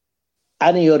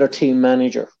 Any other team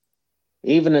manager,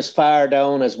 even as far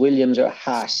down as Williams or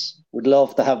Haas, would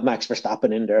love to have Max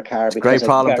Verstappen in their car. Great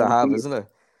problem to have, isn't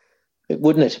it?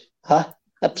 Wouldn't it? Huh?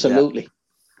 Absolutely.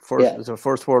 It's a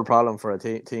first world problem for a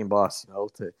team boss,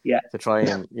 to try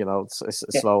and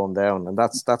slow him down, and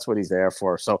that's what he's there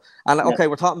for. So, and okay,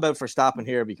 we're talking about Verstappen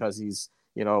here because he's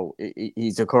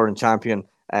he's the current champion.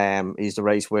 He's the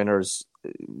race winners,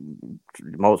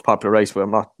 most popular race, but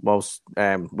most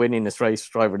winningest race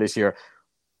driver this year.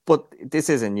 But this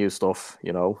isn't new stuff,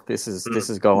 This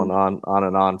is going on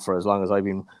and on for as long as I've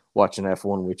been watching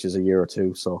F1, which is a year or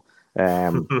two. So,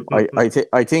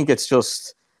 I think it's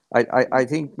just, I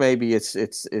think maybe it's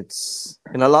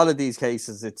in a lot of these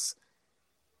cases,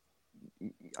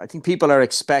 I think people are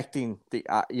expecting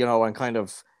and kind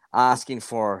of asking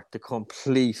for the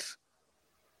complete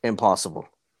impossible,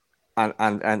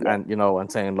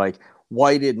 and saying like,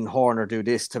 why didn't Horner do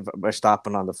this to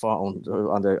Verstappen on the phone,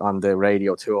 on the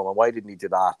radio to him, and why didn't he do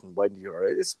that? And why did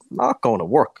it's not going to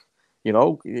work.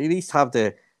 You at least have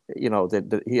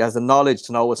he has the knowledge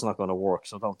to know it's not going to work,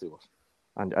 so don't do it,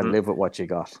 and live with what you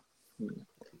got.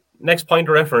 Next point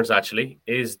of reference actually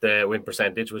is the win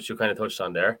percentage, which you kind of touched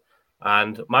on there.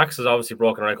 And Max has obviously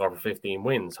broken a record for 15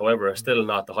 wins. However, it's still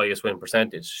not the highest win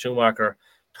percentage. Schumacher,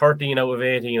 13 out of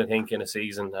 18, I think, in a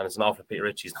season. And it's an awful Peter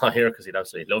Ritchie's not here because he'd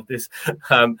absolutely love this.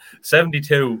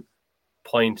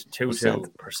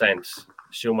 72.22%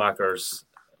 Schumacher's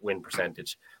win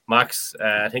percentage. Max,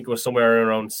 I think it was somewhere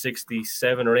around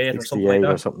 67 or 8 or something like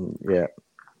that. Or something, yeah.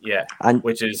 Yeah, and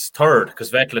which is third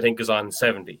because Vettel, I think, is on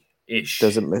 70-ish.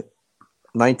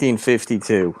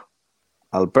 1952.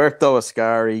 Alberto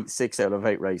Ascari, 6 out of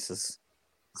 8 races,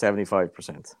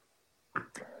 75%.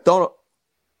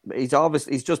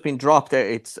 He's just been dropped.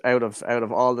 It's out of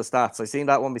all the stats. I seen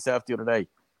that one myself the other day,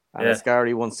 and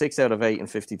Ascari won 6 out of 8 and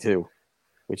 52,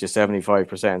 which is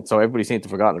 75%. So everybody seemed to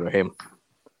have forgotten about him.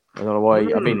 I don't know why.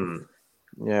 I mean,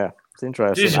 yeah, it's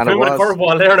interesting. Jeez, and it was a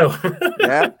curveball there now.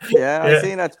 yeah, I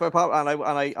seen that,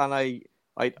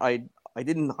 I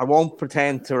didn't. I won't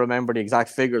pretend to remember the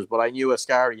exact figures, but I knew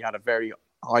Ascari had a very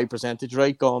high percentage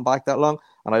rate going back that long,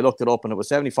 and I looked it up, and it was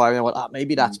 75. And I went,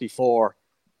 maybe that's before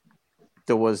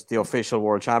there was the official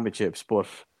World Championships, but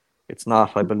it's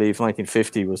not. I believe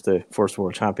 1950 was the first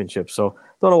World Championship, so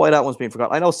don't know why that one's been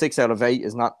forgotten. I know 6 out of 8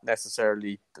 is not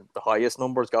necessarily the highest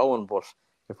numbers going, but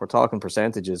if we're talking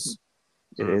percentages,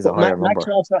 it is a higher number.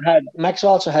 Max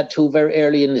also had 2 very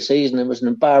early in the season. It was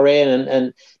in Bahrain,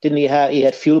 and didn't he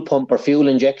had fuel pump or fuel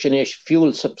injection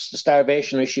fuel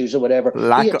starvation issues or whatever.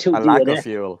 Lack of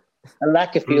fuel. A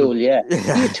lack of fuel, yeah. He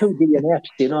had 2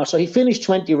 DNFs, so he finished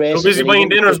 20 races. So busy buying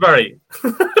dinners, Barry.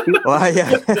 Well,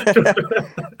 yeah.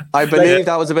 I believe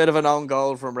that was a bit of an own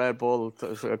goal from Red Bull,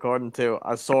 according to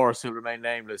a source who remained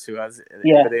nameless, who has a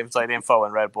bit of inside info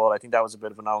in Red Bull. I think that was a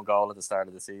bit of an own goal at the start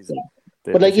of the season. Yeah.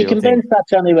 But you can bend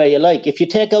stats any way you like. If you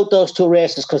take out those 2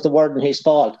 races because they weren't his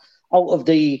fault, out of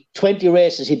the 20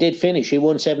 races he did finish, he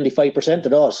won 75%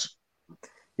 of those.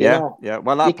 Yeah.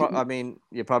 Well, you could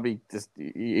probably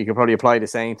apply the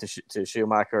same to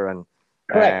Schumacher and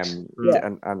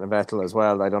Vettel as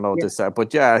well. I don't know this,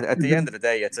 but at the end of the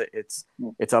day, it's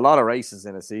a lot of races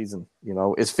in a season.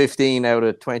 Is 15 out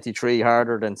of 23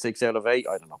 harder than 6 out of 8?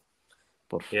 I don't know.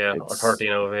 But or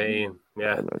 13 out of 18.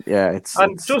 Yeah. Guys,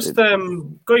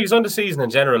 on the season in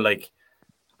general,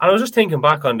 and I was just thinking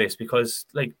back on this because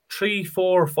 3,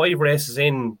 4, 5 races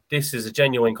in, this is a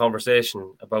genuine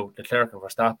conversation about Leclerc and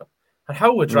Verstappen and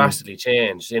how it drastically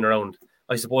changed in around,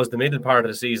 I suppose, the middle part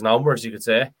of the season onwards, you could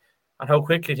say, and how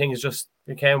quickly things just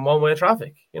became one-way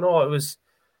traffic. It was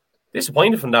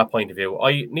disappointing from that point of view.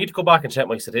 I need to go back and check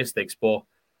my statistics, but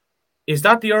is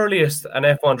that the earliest an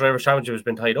F1 Drivers' Championship has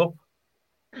been tied up?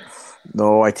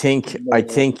 No, I think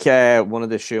one of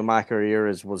the Schumacher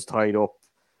eras was tied up.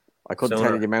 I couldn't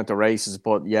tell you the amount of races,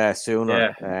 but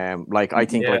sooner. Yeah. I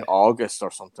think August or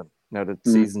something. Now the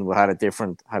season had a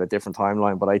different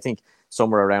timeline, but I think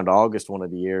somewhere around August one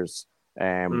of the years,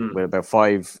 with about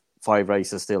five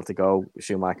races still to go,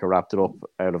 Schumacher wrapped it up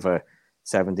out of a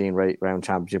 17 round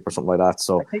championship or something like that.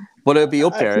 So, but it'll be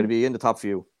up there. It'll be in the top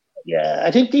few. Yeah,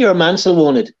 I think the year Mansell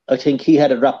won it. I think he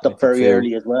had it wrapped up very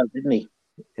early as well, didn't he?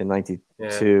 In 92, he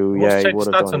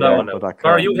would have done that.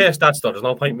 Barry, you hate stats though. There's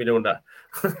no point in me doing that.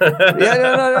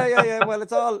 Yeah. Well, the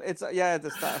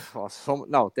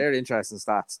stats. They're interesting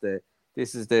stats.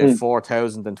 This is the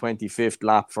 4,025th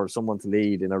lap for someone to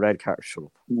lead in a red car. Shut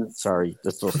up. Sorry,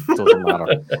 this doesn't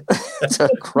matter. It's a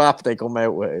crap they come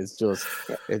out with.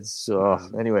 It's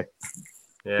anyway.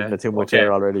 Yeah. Too much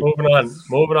air already. Moving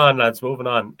on, lads. Moving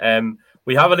on.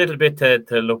 We have a little bit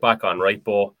to look back on, right?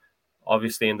 But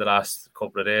obviously, in the last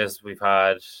couple of days, we've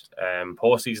had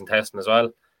post-season testing as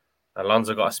well.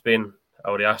 Alonso got a spin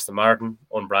out of the Aston Martin,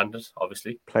 unbranded,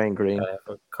 obviously. Playing green.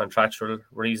 For contractual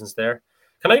reasons there.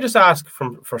 Can I just ask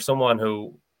for someone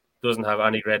who doesn't have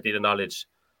any great deal of knowledge,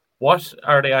 what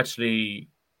are they actually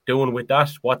doing with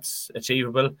that? What's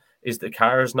achievable? Is the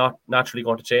cars not naturally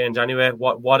going to change anyway?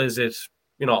 What is it?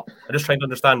 I'm just trying to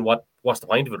understand what's the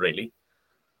point of it, really.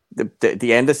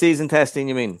 The end of season testing,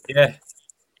 you mean? Yeah.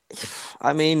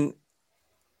 I mean,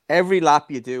 every lap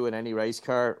you do in any race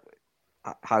car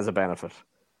has a benefit.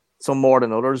 Some more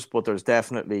than others, but there's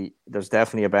definitely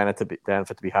a benefit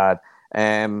to be had.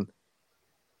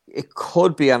 It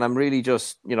could be, and I'm really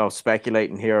just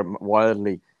speculating here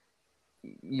wildly.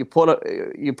 You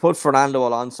put Fernando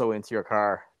Alonso into your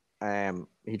car.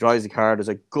 He drives the car. There's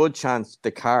a good chance the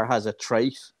car has a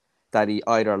trait that he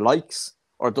either likes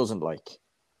or doesn't like,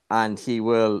 and he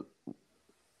will.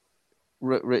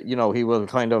 He will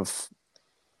kind of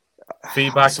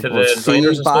feedback to the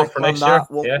designers and stuff for next year.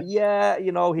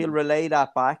 He'll relay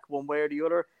that back one way or the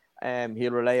other.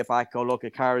 He'll relay it back. Go, look, a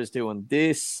car is doing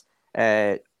this.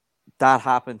 That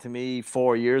happened to me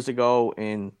 4 years ago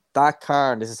in that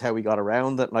car, and this is how we got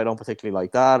around it. And I don't particularly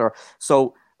like that. Or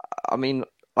so I mean,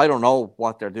 I don't know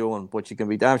what they're doing, but you can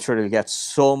be damn sure they'll get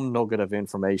some nugget of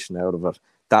information out of it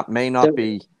that may not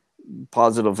be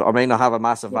positive or may not have a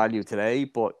massive value today,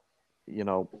 but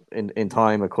in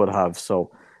time it could have.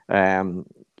 So,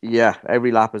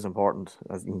 every lap is important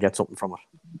as you can get something from it.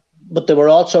 But they were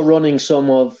also running some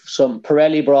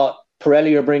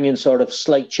Pirelli are bringing sort of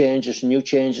slight changes, new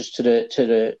changes to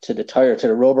the tire, to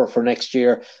the rubber for next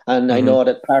year, and I know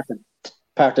that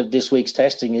part of this week's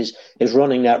testing is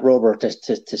running that rubber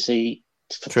to see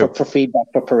for feedback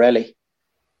for Pirelli.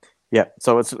 Yeah,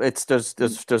 so it's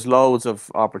there's loads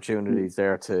of opportunities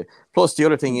there to. Plus, the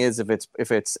other thing is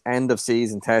if it's end of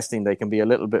season testing, they can be a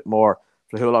little bit more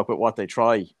flexible with what they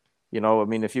try. I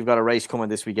mean, if you've got a race coming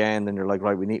this weekend and you're like,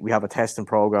 right, we have a testing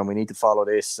program, we need to follow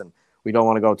this, and we don't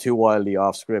want to go too wildly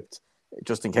off script,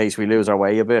 just in case we lose our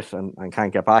way a bit and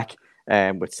can't get back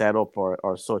with setup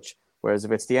or such. Whereas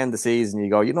if it's the end of the season, you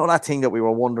go, that thing that we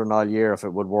were wondering all year if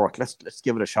it would work, let's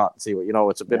give it a shot and see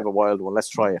what, it's a bit of a wild one, let's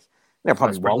try it. They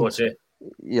probably won't,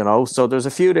 so there's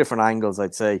a few different angles,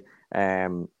 I'd say,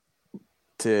 to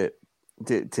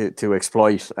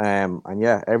exploit.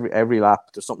 Every lap,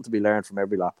 there's something to be learned from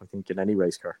every lap, I think, in any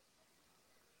race car.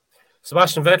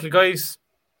 Sebastian Vettel, guys,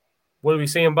 will we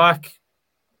see him back?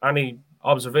 Any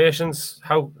observations?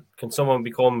 How can someone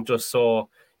become just so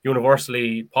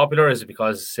universally popular? Is it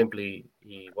because simply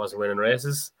he wasn't winning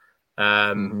races?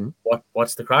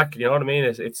 What's the crack? You know what I mean?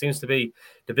 It seems to be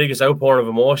the biggest outpouring of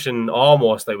emotion,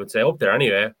 almost, I would say, up there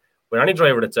anyway, with any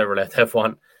driver that's ever left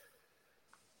F1.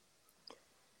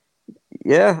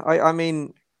 Yeah, I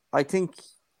mean, I think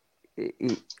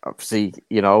obviously,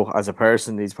 as a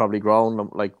person, he's probably grown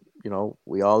like,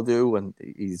 we all do, and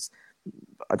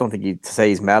I don't think to say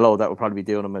he's mellow, that would probably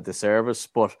be doing him a disservice,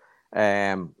 but I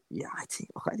think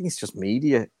it's just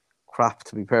media crap,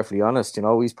 to be perfectly honest.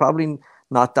 He's probably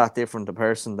not that different a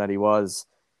person that he was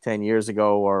 10 years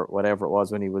ago or whatever it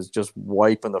was when he was just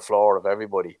wiping the floor of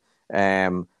everybody.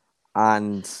 And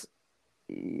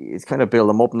it's kind of build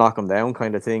them up, knock them down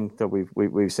kind of thing that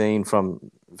we've seen from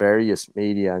various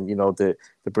media. And, the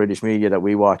British media that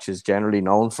we watch is generally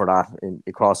known for that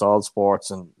across all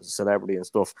sports and celebrity and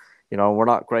stuff. We're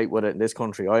not great with it in this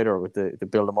country either, with the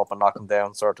build them up and knock them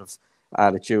down sort of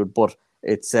attitude. But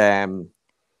it's,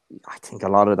 I think a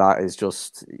lot of that is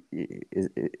just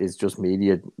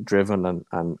media driven,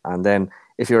 and then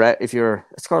if you're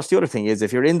of course the other thing is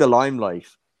if you're in the limelight,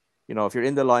 if you're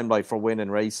in the limelight for winning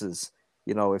races,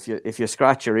 if you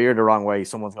scratch your ear the wrong way,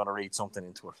 someone's going to read something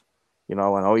into it,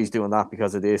 and he's doing that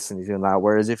because of this and he's doing that.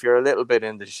 Whereas if you're a little bit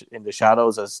in the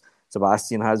shadows, as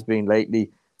Sebastian has been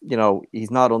lately,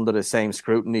 he's not under the same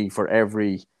scrutiny for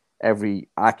every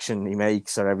action he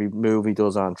makes or every move he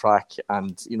does on track,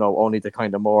 and only the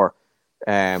kind of more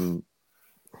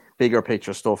bigger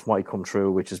picture stuff might come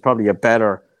through, which is probably a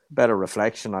better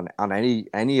reflection on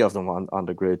any of them on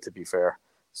the grid, to be fair.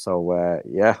 So I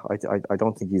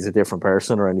don't think he's a different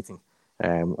person or anything.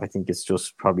 I think it's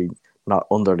just probably not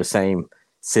under the same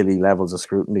silly levels of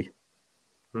scrutiny.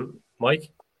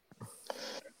 Mike?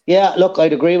 Yeah, look,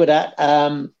 I'd agree with that.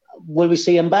 Will we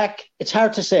see him back? It's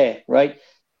hard to say, right?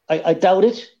 I doubt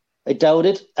it. I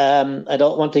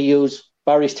don't want to use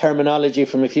Barry's terminology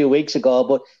from a few weeks ago,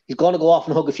 but he's going to go off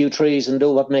and hug a few trees and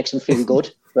do what makes him feel good,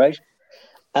 right?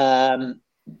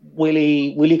 Will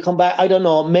he come back? I don't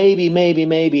know. Maybe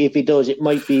if he does, it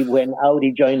might be when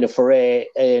Audi joined the foray,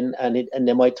 and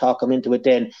they might talk him into it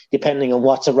then, depending on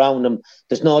what's around him.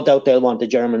 There's no doubt they'll want a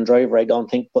German driver, I don't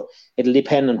think, but it'll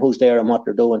depend on who's there and what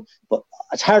they're doing. But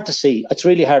it's hard to see. It's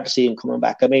really hard to see him coming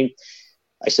back. I mean,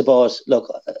 I suppose,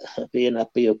 look, being a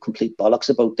complete bollocks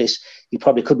about this, he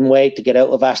probably couldn't wait to get out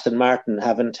of Aston Martin,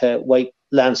 having to wipe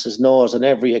Lance's nose on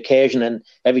every occasion, and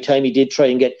every time he did try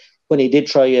and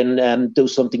do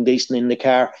something decent in the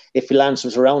car, if Lance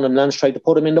was around him, Lance tried to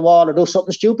put him in the wall or do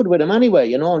something stupid with him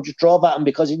anyway, and just drove at him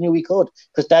because he knew he could,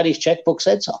 because Daddy's checkbook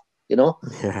said so,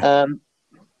 Yeah.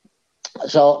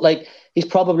 So like he's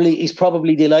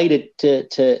probably delighted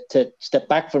to step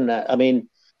back from that. I mean,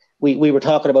 we were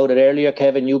talking about it earlier,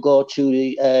 Kevin. You go to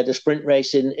the sprint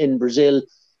race in Brazil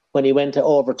when he went to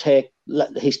overtake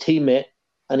his teammate,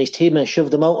 and his teammate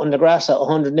shoved him out on the grass at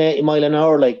 180 mile an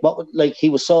hour. Like he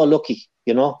was so lucky,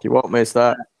 He won't miss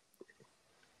that.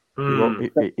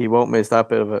 He won't miss that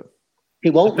bit of it.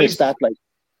 He won't miss that.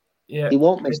 He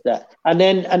won't miss that. And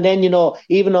then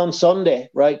even on Sunday,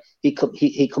 right?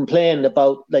 He complained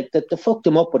about that they fucked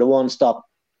him up with a one-stop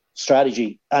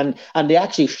strategy, and they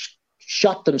actually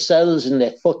shot themselves in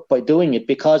the foot by doing it,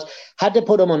 because had they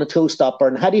put him on a two-stopper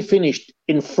and had he finished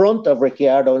in front of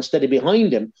Ricciardo instead of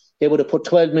behind him, they would have put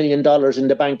 $12 million in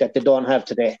the bank that they don't have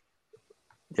today.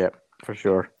 Yeah, For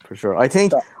sure.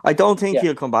 I don't think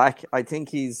he'll come back. I think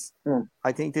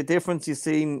I think the difference you've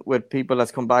seen with people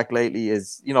that's come back lately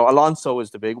is, Alonso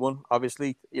is the big one.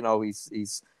 Obviously,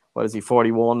 he's what is he,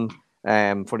 41,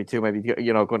 42, maybe,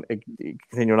 going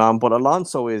continuing on. But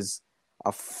Alonso is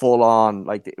a full on,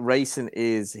 like, racing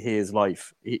is his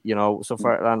life. So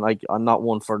far, and like, I'm not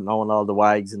one for knowing all the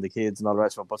wags and the kids and all the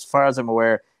rest of it. But as far as I'm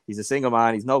aware, he's a single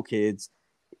man. He's no kids.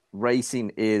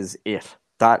 Racing is it.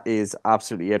 That is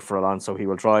absolutely it for Alonso. He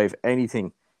will drive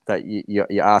anything that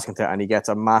you ask him to, and he gets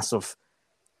a massive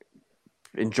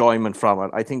enjoyment from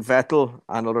it. I think Vettel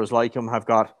and others like him have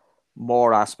got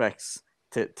more aspects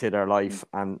to their life,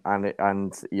 and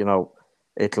he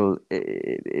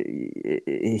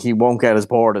won't get as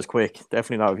bored as quick.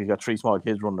 Definitely not if he's got 3 small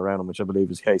kids running around him, which I believe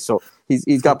is the case. So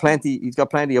he's got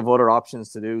plenty of other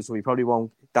options to do. So he probably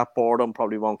won't, that boredom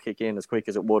probably won't kick in as quick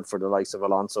as it would for the likes of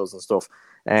Alonso's and stuff.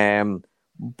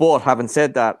 But having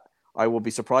said that, I would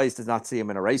be surprised to not see him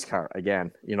in a race car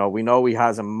again. We know he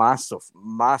has a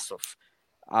massive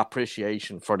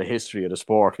appreciation for the history of the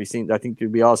sport. I think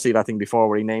we all see that thing before,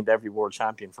 where he named every world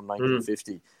champion from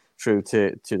 1950 through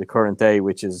to the current day,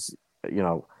 which is,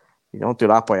 you don't do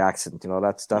that by accident.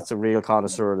 That's a real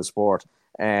connoisseur of the sport.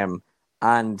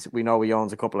 And we know he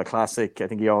owns a couple of classic. I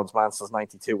think he owns Mansell's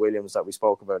 92 Williams that we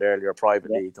spoke about earlier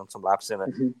privately. He's done some laps in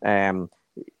it.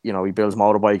 He builds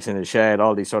motorbikes in his shed,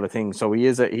 all these sort of things. So he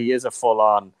is a full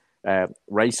on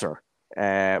racer.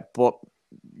 But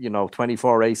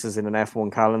 24 races in an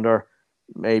F1 calendar,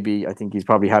 maybe, I think he's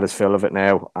probably had his fill of it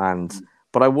now.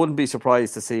 But I wouldn't be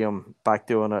surprised to see him back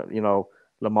doing it,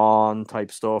 Le Mans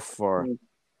type stuff for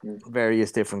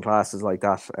various different classes like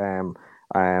that.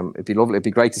 It'd be lovely. It'd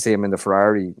be great to see him in the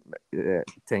Ferrari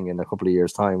thing in a couple of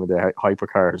years' time with the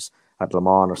hypercars at Le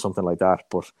Mans or something like that.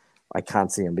 But I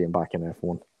can't see him being back in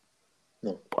F1.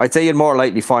 No. I'd say you'd more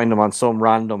likely find him on some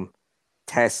random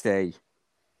test day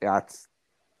at,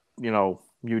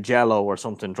 Mugello or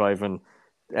something, driving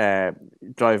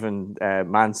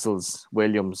Mansell's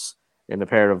Williams in a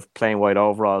pair of plain white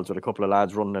overalls with a couple of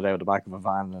lads running it out the back of a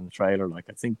van and a trailer. Like,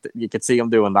 I think that you could see him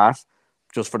doing that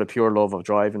just for the pure love of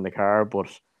driving the car, but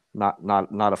not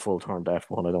a full turn to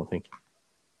F1, I don't think.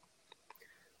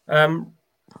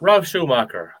 Ralf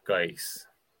Schumacher, guys.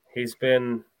 He's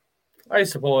been, I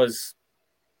suppose,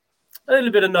 a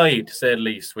little bit annoyed, to say the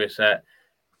least, with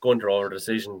Gunter over the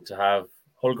decision to have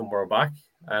Hulkenberg back.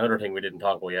 Another thing we didn't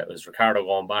talk about yet was Ricciardo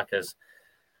going back as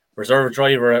reserve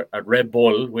driver at Red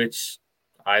Bull, which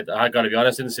I got to be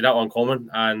honest, didn't see that one coming.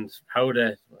 And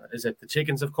the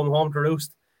chickens have come home to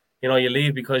roost? You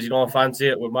leave because you don't fancy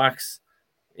it with Max,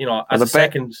 as a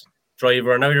second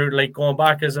driver. And now you're like going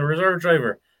back as a reserve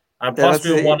driver and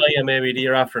possibly with one eye and maybe the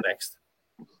year after next.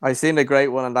 I seen a great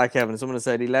one on that, Kevin. Someone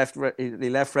said he left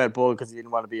Red Bull because he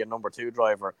didn't want to be a number 2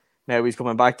 driver. Now he's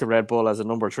coming back to Red Bull as a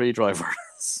number 3 driver.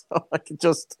 So it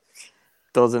just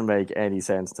doesn't make any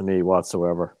sense to me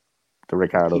whatsoever, the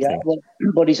Ricciardo thing.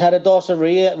 But he's had a dose of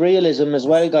realism as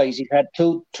well, guys. He's had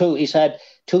two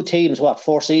teams,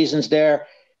 4 seasons there,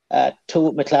 2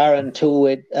 with McLaren, 2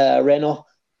 with Renault.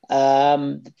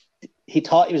 He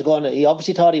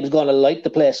obviously thought he was going to light the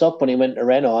place up when he went to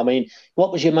Renault. I mean,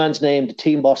 what was your man's name, the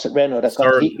team boss at Renault?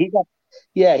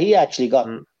 He actually got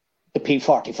the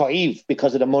P45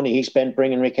 because of the money he spent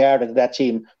bringing Ricciardo to that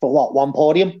team for 1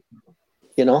 podium.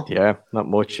 Yeah, not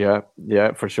much.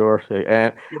 Yeah, for sure.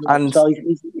 And so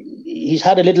he's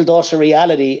had a little dose of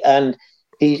reality, and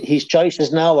his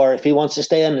choices now are, if he wants to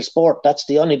stay in the sport, that's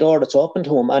the only door that's open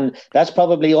to him, and that's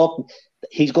probably open.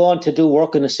 He's going to do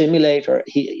work in a simulator.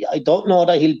 I don't know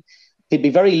that he'll be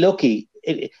very lucky.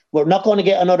 We're not going to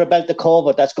get another belt of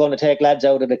COVID that's going to take lads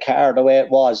out of the car the way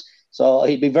it was. So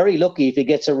he'd be very lucky if he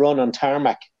gets a run on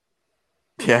tarmac.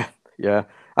 Yeah.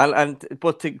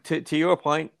 But to your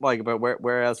point, Mike, about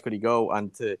where else could he go,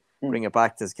 and to bring it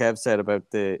back to, as Kev said, about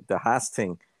the Haas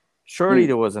thing, surely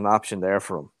there was an option there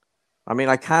for him. I mean,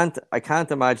 I can't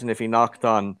imagine if he knocked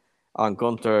on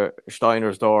Gunther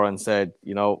Steiner's door and said,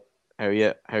 how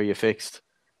you fixed,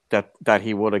 that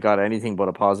he would have got anything but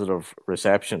a positive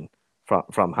reception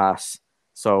from Haas.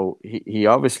 So he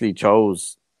obviously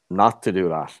chose not to do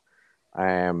that.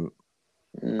 I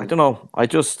don't know. I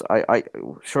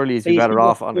surely he'd be better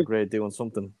off on the grid doing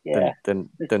something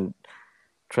than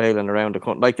trailing around the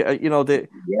country. Like one of the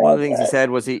things he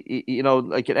said was he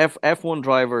like F1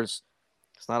 drivers,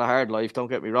 it's not a hard life. Don't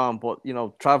get me wrong, but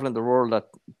traveling the world,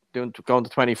 going to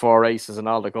 24 races and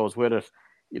all that goes with it.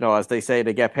 As they say,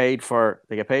 they get paid for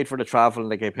the travel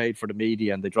and they get paid for the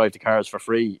media and they drive the cars for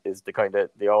free, is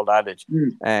the old adage.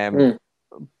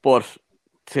 But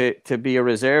to be a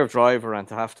reserve driver and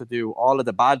to have to do all of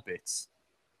the bad bits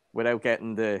without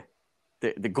getting the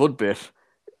the good bit.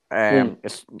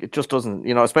 It just doesn't,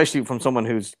 especially from someone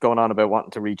who's going on about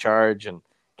wanting to recharge and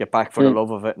get back for the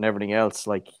love of it and everything else.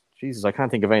 Like, Jesus, I can't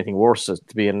think of anything worse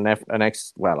to be an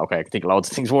ex. Well, okay, I can think of loads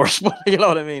of things worse, but you know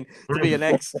what I mean. To be an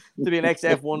ex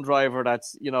F1 driver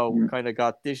that's kind of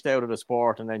got dished out of the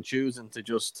sport and then choosing to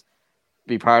just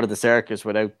be part of the circus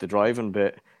without the driving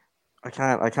bit. I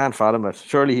can't fathom it.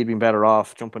 Surely he'd been better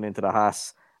off jumping into the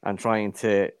Haas and trying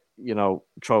to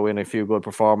throw in a few good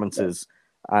performances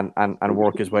and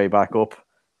work his way back up.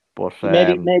 But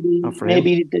maybe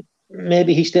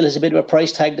he still has a bit of a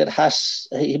price tag that Haas.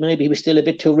 Maybe he was still a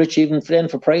bit too rich even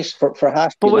for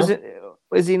Haas. But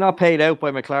is he not paid out by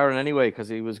McLaren anyway? Because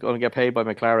he was going to get paid by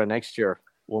McLaren next year,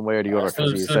 one way or the other.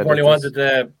 Still probably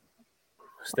wanted.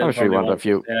 I'm sure he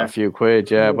wanted a few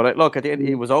quid, yeah. But look, at the end,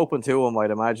 he was open to him,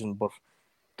 I'd imagine. But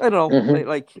I don't know,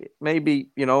 like maybe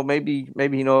he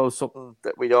knows something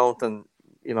that we don't, and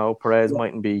Perez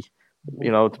mightn't be,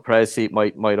 the Perez seat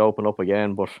might open up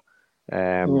again. But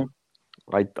I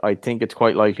think it's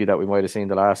quite likely that we might have seen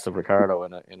the last of Ricciardo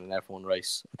in an F1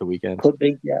 race at the weekend. Could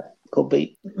be, yeah, could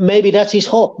be. Maybe that's his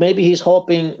hope. Maybe he's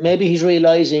hoping. Maybe he's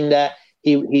realizing that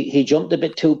he jumped a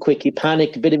bit too quick. He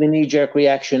panicked, a bit of a knee-jerk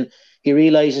reaction. He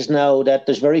realizes now that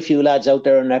there's very few lads out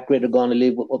there in that grid who are going to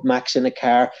live with Max in a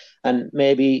car, and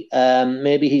maybe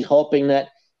he's hoping that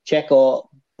Checo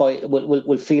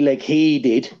will feel like he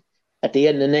did at the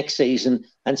end of next season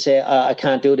and say, I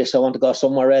can't do this, I want to go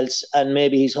somewhere else. And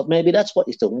maybe that's what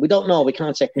he's doing. We don't know. We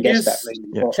can't second guess that. Really.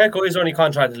 Yeah. Checo is only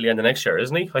contracted at the end of next year,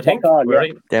 isn't he? I think.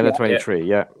 The end of 23,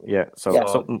 yeah.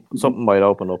 So something might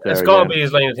open up there. It's got to be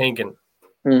his line of thinking.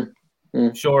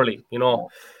 Surely,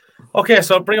 Okay,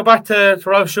 so bring it back to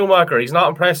Ralf Schumacher. He's not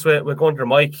impressed with Gunter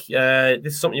Mike.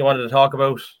 This is something you wanted to talk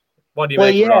about. What do you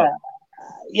make of that?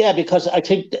 Yeah, because I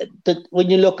think that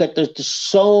when you look at there's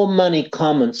so many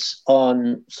comments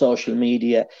on social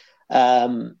media,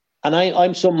 and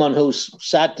I'm someone who's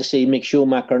sad to see Mick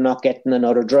Schumacher not getting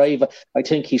another drive. I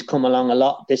think he's come along a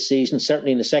lot this season,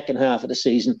 certainly in the second half of the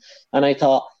season, and I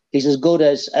thought he's as good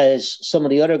as some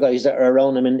of the other guys that are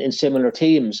around him in similar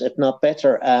teams, if not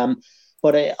better.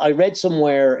 But I read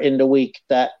somewhere in the week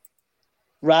that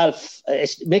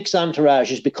Mick's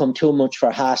entourage has become too much for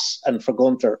Haas and for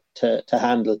Gunter to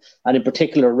handle. And in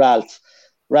particular, Ralph.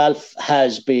 Ralph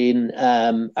has been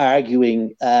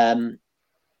arguing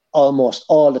almost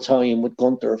all the time with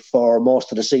Gunter for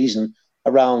most of the season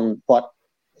around what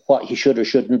he should or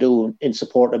shouldn't do in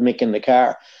support of Mick in the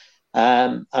car.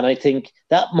 And I think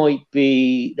that might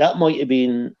have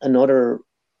been another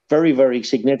very, very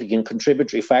significant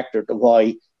contributory factor to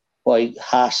why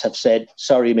Haas have said,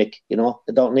 sorry, Mick, they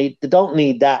don't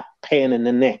need that pain in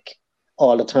the neck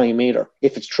all the time either,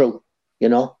 if it's true,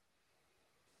 Yeah,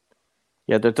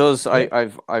 there does.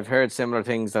 I've heard similar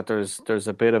things that there's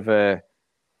a bit of a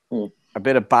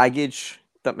bit of baggage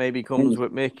that maybe comes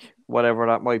with Mick, whatever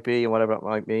that might be and whatever it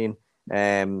might mean.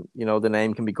 The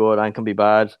name can be good and can be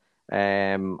bad.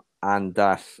 And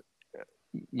that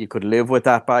you could live with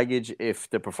that baggage if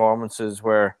the performances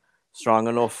were strong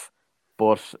enough,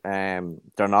 but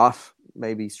they're not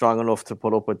maybe strong enough to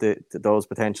put up with those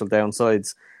potential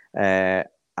downsides.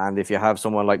 And if you have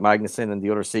someone like Magnussen in the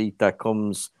other seat that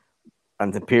comes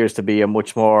and appears to be a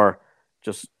much more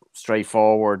just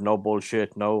straightforward, no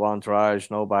bullshit, no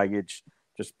entourage, no baggage,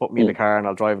 just put me in the car and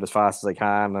I'll drive it as fast as I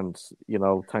can, and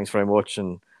thanks very much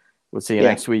and we'll see you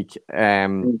next week.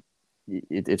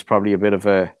 It's probably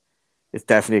it's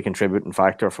definitely a contributing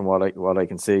factor from what I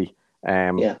can see.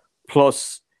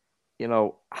 Plus,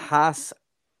 Haas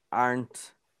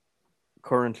aren't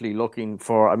currently looking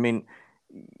for. I mean,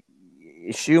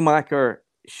 Schumacher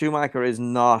is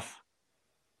not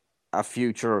a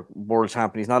future world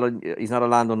champion. He's not a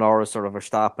Lando Norris or a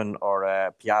Verstappen or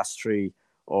a Piastri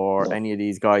or any of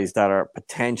these guys that are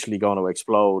potentially going to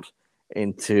explode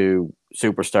into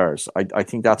superstars. I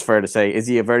think that's fair to say. Is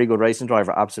he a very good racing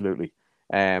driver? Absolutely.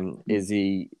 Is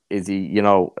he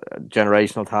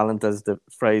generational talent, as the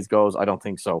phrase goes? I don't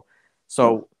think so.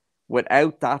 So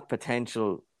without that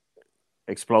potential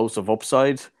explosive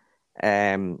upside,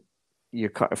 you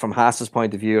from Haas's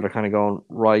point of view, they're kind of going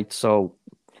right. So,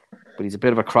 but he's a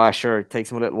bit of a crasher. It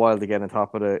takes him a little while to get on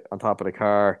top of the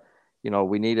car.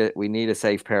 We need a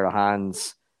safe pair of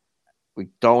hands. We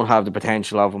don't have the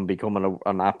potential of him becoming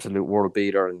an absolute world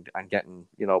beater and getting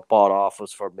bought off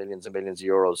us for millions and millions of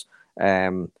euros.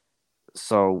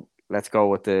 So let's go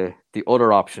with the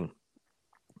other option.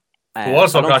 Who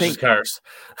also crashes cars.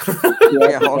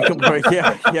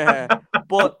 yeah.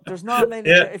 But there's not many.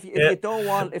 If you don't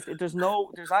want,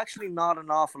 there's actually not an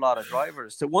awful lot of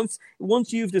drivers. So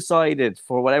once you've decided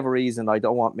for whatever reason I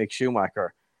don't want Mick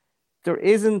Schumacher, there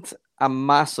isn't a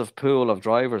massive pool of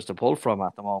drivers to pull from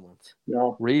at the moment.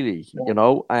 No, really,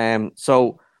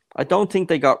 So I don't think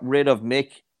they got rid of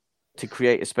Mick to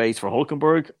create a space for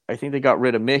Hulkenberg. I think they got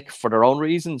rid of Mick for their own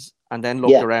reasons, and then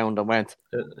looked around and went,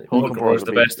 Hulkenberg's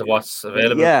the best of what's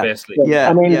available, basically.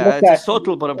 Yeah, it's a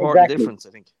subtle but important difference,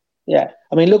 I think. Yeah,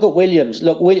 I mean, look at Williams.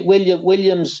 Look,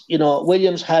 Williams.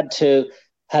 Williams had to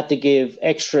give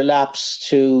extra laps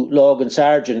to Logan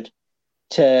Sargent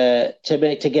to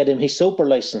get him his super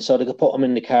license, so they could put him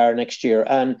in the car next year.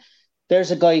 And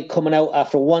there's a guy coming out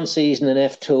after one season in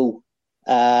F2,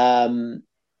 and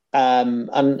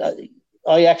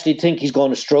I actually think he's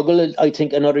going to struggle. I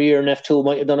think another year in F2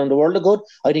 might have done him the world of good.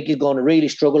 I think he's going to really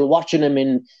struggle. Watching him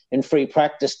in free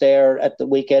practice there at the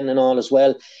weekend and all as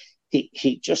well,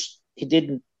 he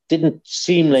didn't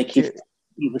seem like he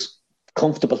was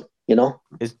comfortable.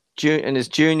 His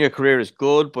junior career is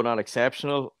good, but not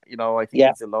exceptional. I think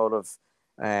it's a lot of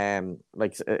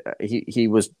he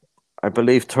was, I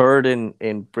believe, third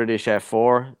in British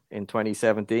F4 in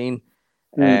 2017.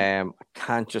 I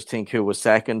can't just think who was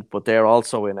second, but they're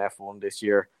also in F1 this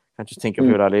year. Can't just think of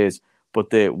who that is. But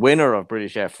the winner of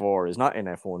British F4 is not in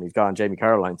F1. He's gone, Jamie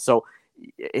Caroline. So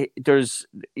there's,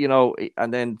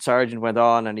 and then Sargent went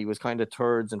on and he was kind of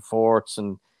thirds and fourths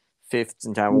and fifths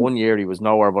in time. 1 year he was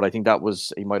nowhere, but I think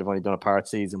he might have only done a part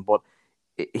season. But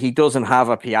he doesn't have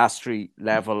a Piastri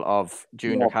level of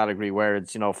junior category where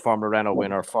it's, Formula Renault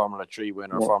winner, Formula 3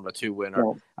 winner, Formula 2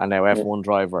 winner, and now F1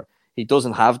 driver. He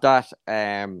doesn't have that.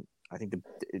 I think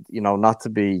not to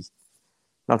be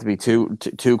too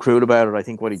crude about it. I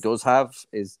think what he does have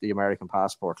is the American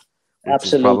passport, which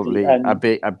absolutely is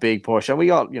probably a big push, and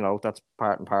we all that's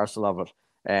part and parcel of it.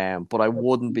 But I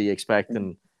wouldn't be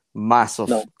expecting massive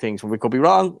things. We could be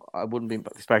wrong. I wouldn't be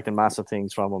expecting massive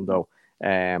things from him though.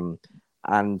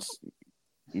 And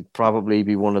he'd probably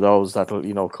be one of those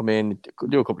that'll come in,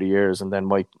 do a couple of years, and then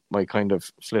might kind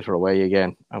of flitter away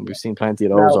again. And we've seen plenty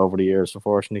of those over the years,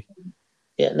 unfortunately.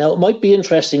 Yeah. Now it might be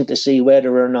interesting to see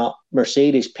whether or not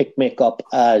Mercedes pick Mick up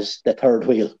as the third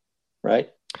wheel,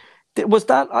 right? Was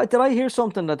that? Did I hear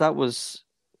something that was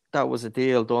a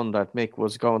deal done that Mick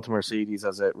was going to Mercedes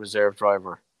as a reserve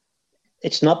driver?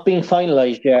 It's not being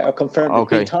finalised yet or confirmed. It's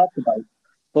being talked about.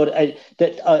 But I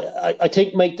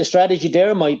think, Mike, the strategy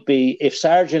there might be, if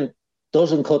Sargent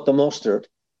doesn't cut the mustard,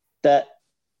 that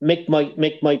Mick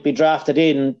might be drafted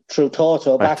in through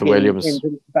Toto back to Williams,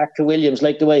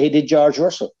 like the way he did George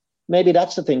Russell. Maybe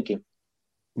that's the thinking.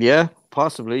 Yeah,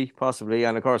 possibly.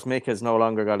 And of course, Mick has no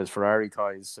longer got his Ferrari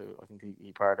ties. So I think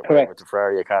he parted with the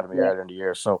Ferrari Academy earlier in the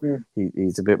year. So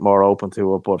he's a bit more open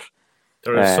to it. But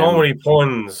there are so many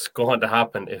puns going to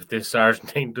happen if this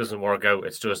Sargent thing doesn't work out.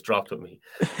 It's just dropped with me.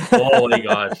 Oh my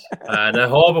God. And I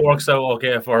hope it works out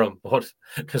okay for him. But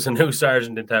there's a new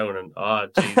Sargent in town, and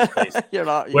Jesus Christ.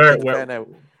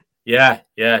 Yeah,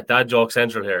 dad joke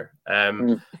central here. I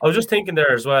was just thinking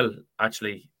there as well,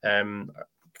 actually.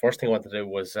 First thing I wanted to do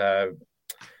was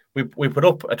we put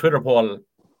up a Twitter poll,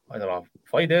 I don't know,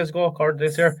 5 days ago, according to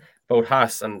this here, about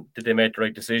Haas and did they make the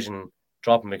right decision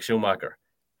dropping Mick Schumacher.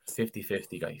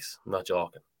 50-50, guys. I'm not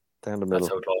joking. Down the middle.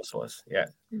 That's how close it was. Yeah,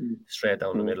 straight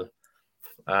down the middle.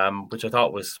 Which I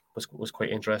thought was quite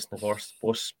interesting, of course.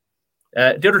 But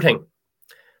the other thing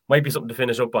might be something to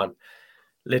finish up on.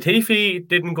 Latifi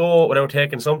didn't go without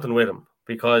taking something with him,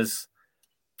 because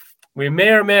we may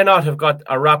or may not have got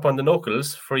a rap on the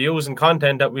knuckles for using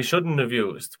content that we shouldn't have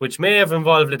used, which may have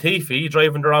involved Latifi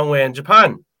driving the wrong way in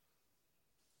Japan.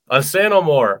 I'll say no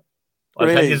more. I'll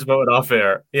tell you about it off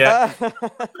air. Yeah.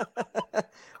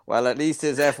 Well, at least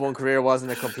his F1 career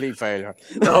wasn't a complete failure.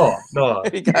 No.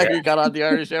 He got on the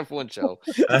Irish F1 show.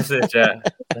 That's it, yeah.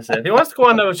 That's it. If he wants to go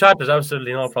on a chat, there's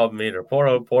absolutely no problem either. Poor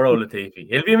old Latifi.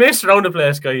 He'll be missed around the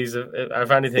place, guys,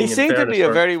 if anything. He seemed to be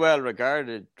a very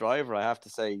well-regarded driver, I have to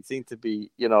say. He seemed to be,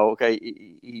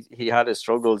 he had his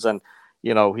struggles, and,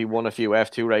 he won a few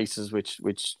F2 races, which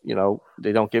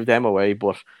they don't give them away,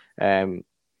 but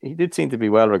he did seem to be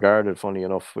well regarded, funny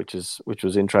enough, which was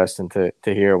interesting to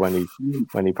hear when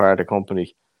he parted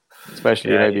company,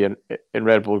 especially maybe in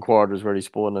Red Bull quarters where he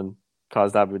spun and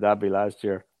caused Abu Dhabi last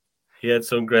year. He had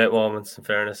some great moments, in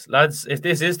fairness. Lads, if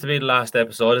this is to be the last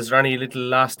episode, is there any little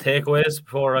last takeaways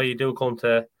before I do come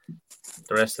to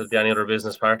the rest of any other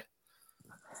business part?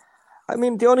 I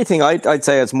mean, the only thing I'd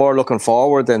say is more looking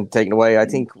forward than taking away. I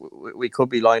think we could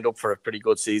be lined up for a pretty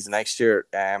good season next year.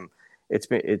 The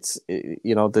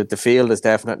field is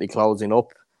definitely closing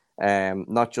up.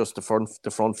 Not just the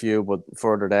front few, but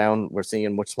further down, we're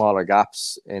seeing much smaller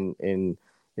gaps in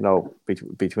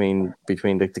between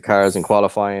the cars in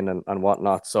qualifying and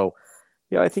whatnot. So,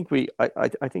 yeah, I think we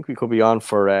could be on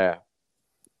for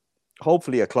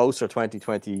hopefully a closer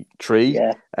 2023.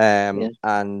 Yeah.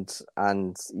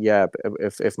 And yeah,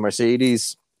 if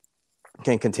Mercedes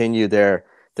can continue their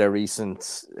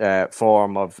recent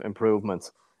form of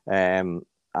improvement, and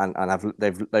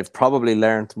they've probably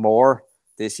learned more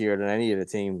this year than any of the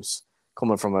teams,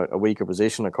 coming from a weaker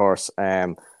position, of course.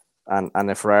 And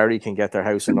if Ferrari can get their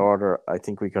house in order, I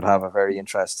think we could have a very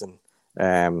interesting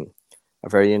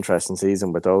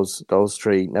season with those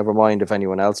three. Never mind if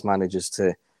anyone else manages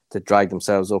to drag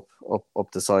themselves up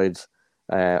the side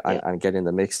and get in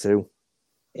the mix too.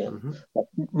 Yeah.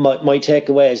 My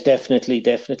takeaway is definitely.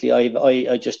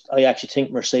 I actually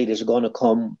think Mercedes are going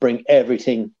to bring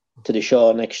everything to the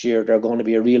show next year. They're going to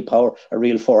be a real power, a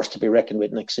real force to be reckoned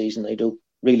with next season. I do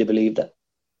really believe that.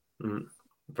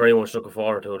 Very much looking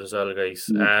forward to it as well, guys.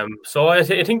 So I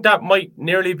think that might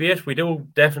nearly be it. We do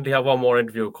definitely have one more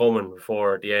interview coming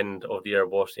before the end of the year,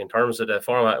 but in terms of the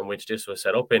format in which this was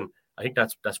set up in, I think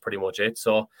that's pretty much it.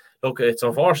 So look, it's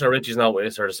unfortunate Richie's not with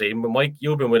us here this evening, but Mike,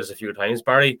 you've been with us a few times.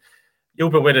 Barry,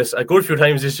 you've been with us a good few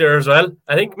times this year as well.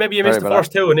 I think maybe you missed the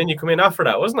first two and then you come in after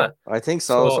that, wasn't it? I think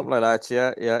so, something like that.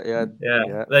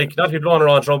 Yeah. Like, not to be blowing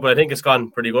around Trump, but I think it's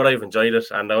gone pretty good. I've enjoyed it,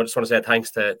 and I just want to say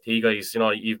thanks to you guys. You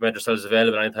know, you've made yourselves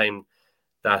available anytime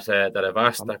that I've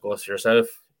asked. That goes to yourself,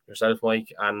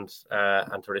 Mike, and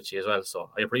to Richie as well. So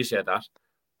I appreciate that.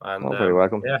 And very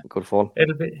welcome. Yeah, good fun.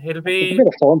 It'll be it's a bit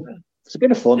of fun. It's a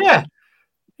bit of fun.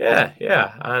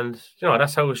 Yeah, and you know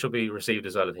that's how it should be received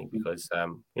as well. I think because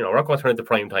you know we're not going to turn into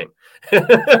prime time.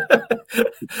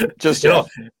 Just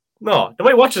no, they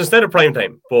might watch it instead of prime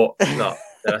time, but no,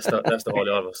 that's the whole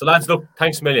of it. So lads, look,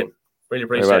 thanks a million. Really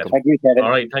appreciate it. Thank you, Kevin. All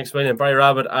right, thanks a million, Barry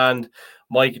Rabbit and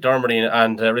Mike Dermody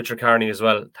and Richard Carney as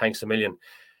well. Thanks a million.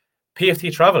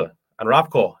 PFT Travel and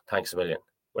Rapco, thanks a million.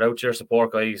 Without your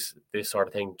support, guys, this sort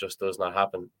of thing just does not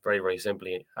happen. Very, very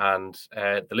simply. And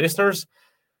the listeners,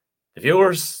 the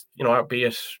viewers, you know, be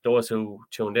it those who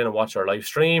tuned in and watch our live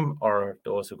stream or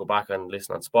those who go back and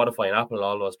listen on Spotify and Apple and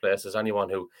all those places, anyone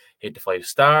who hit the 5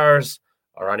 stars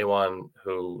or anyone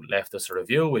who left us a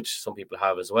review, which some people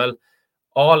have as well,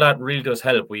 all that really does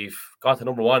help. We've got to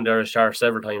number 1 there star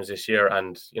several times this year.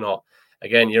 And, you know,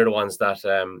 again, you're the ones that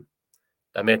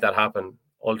made that happen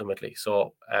ultimately.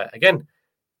 So, again,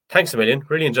 thanks a million.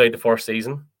 Really enjoyed the first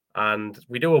season. And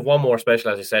we do have one more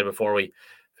special, as I said, before we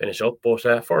finish up.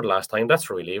 But for the last time, that's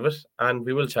where we leave it. And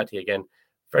we will chat to you again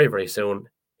very, very soon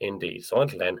indeed. So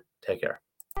until then, take care.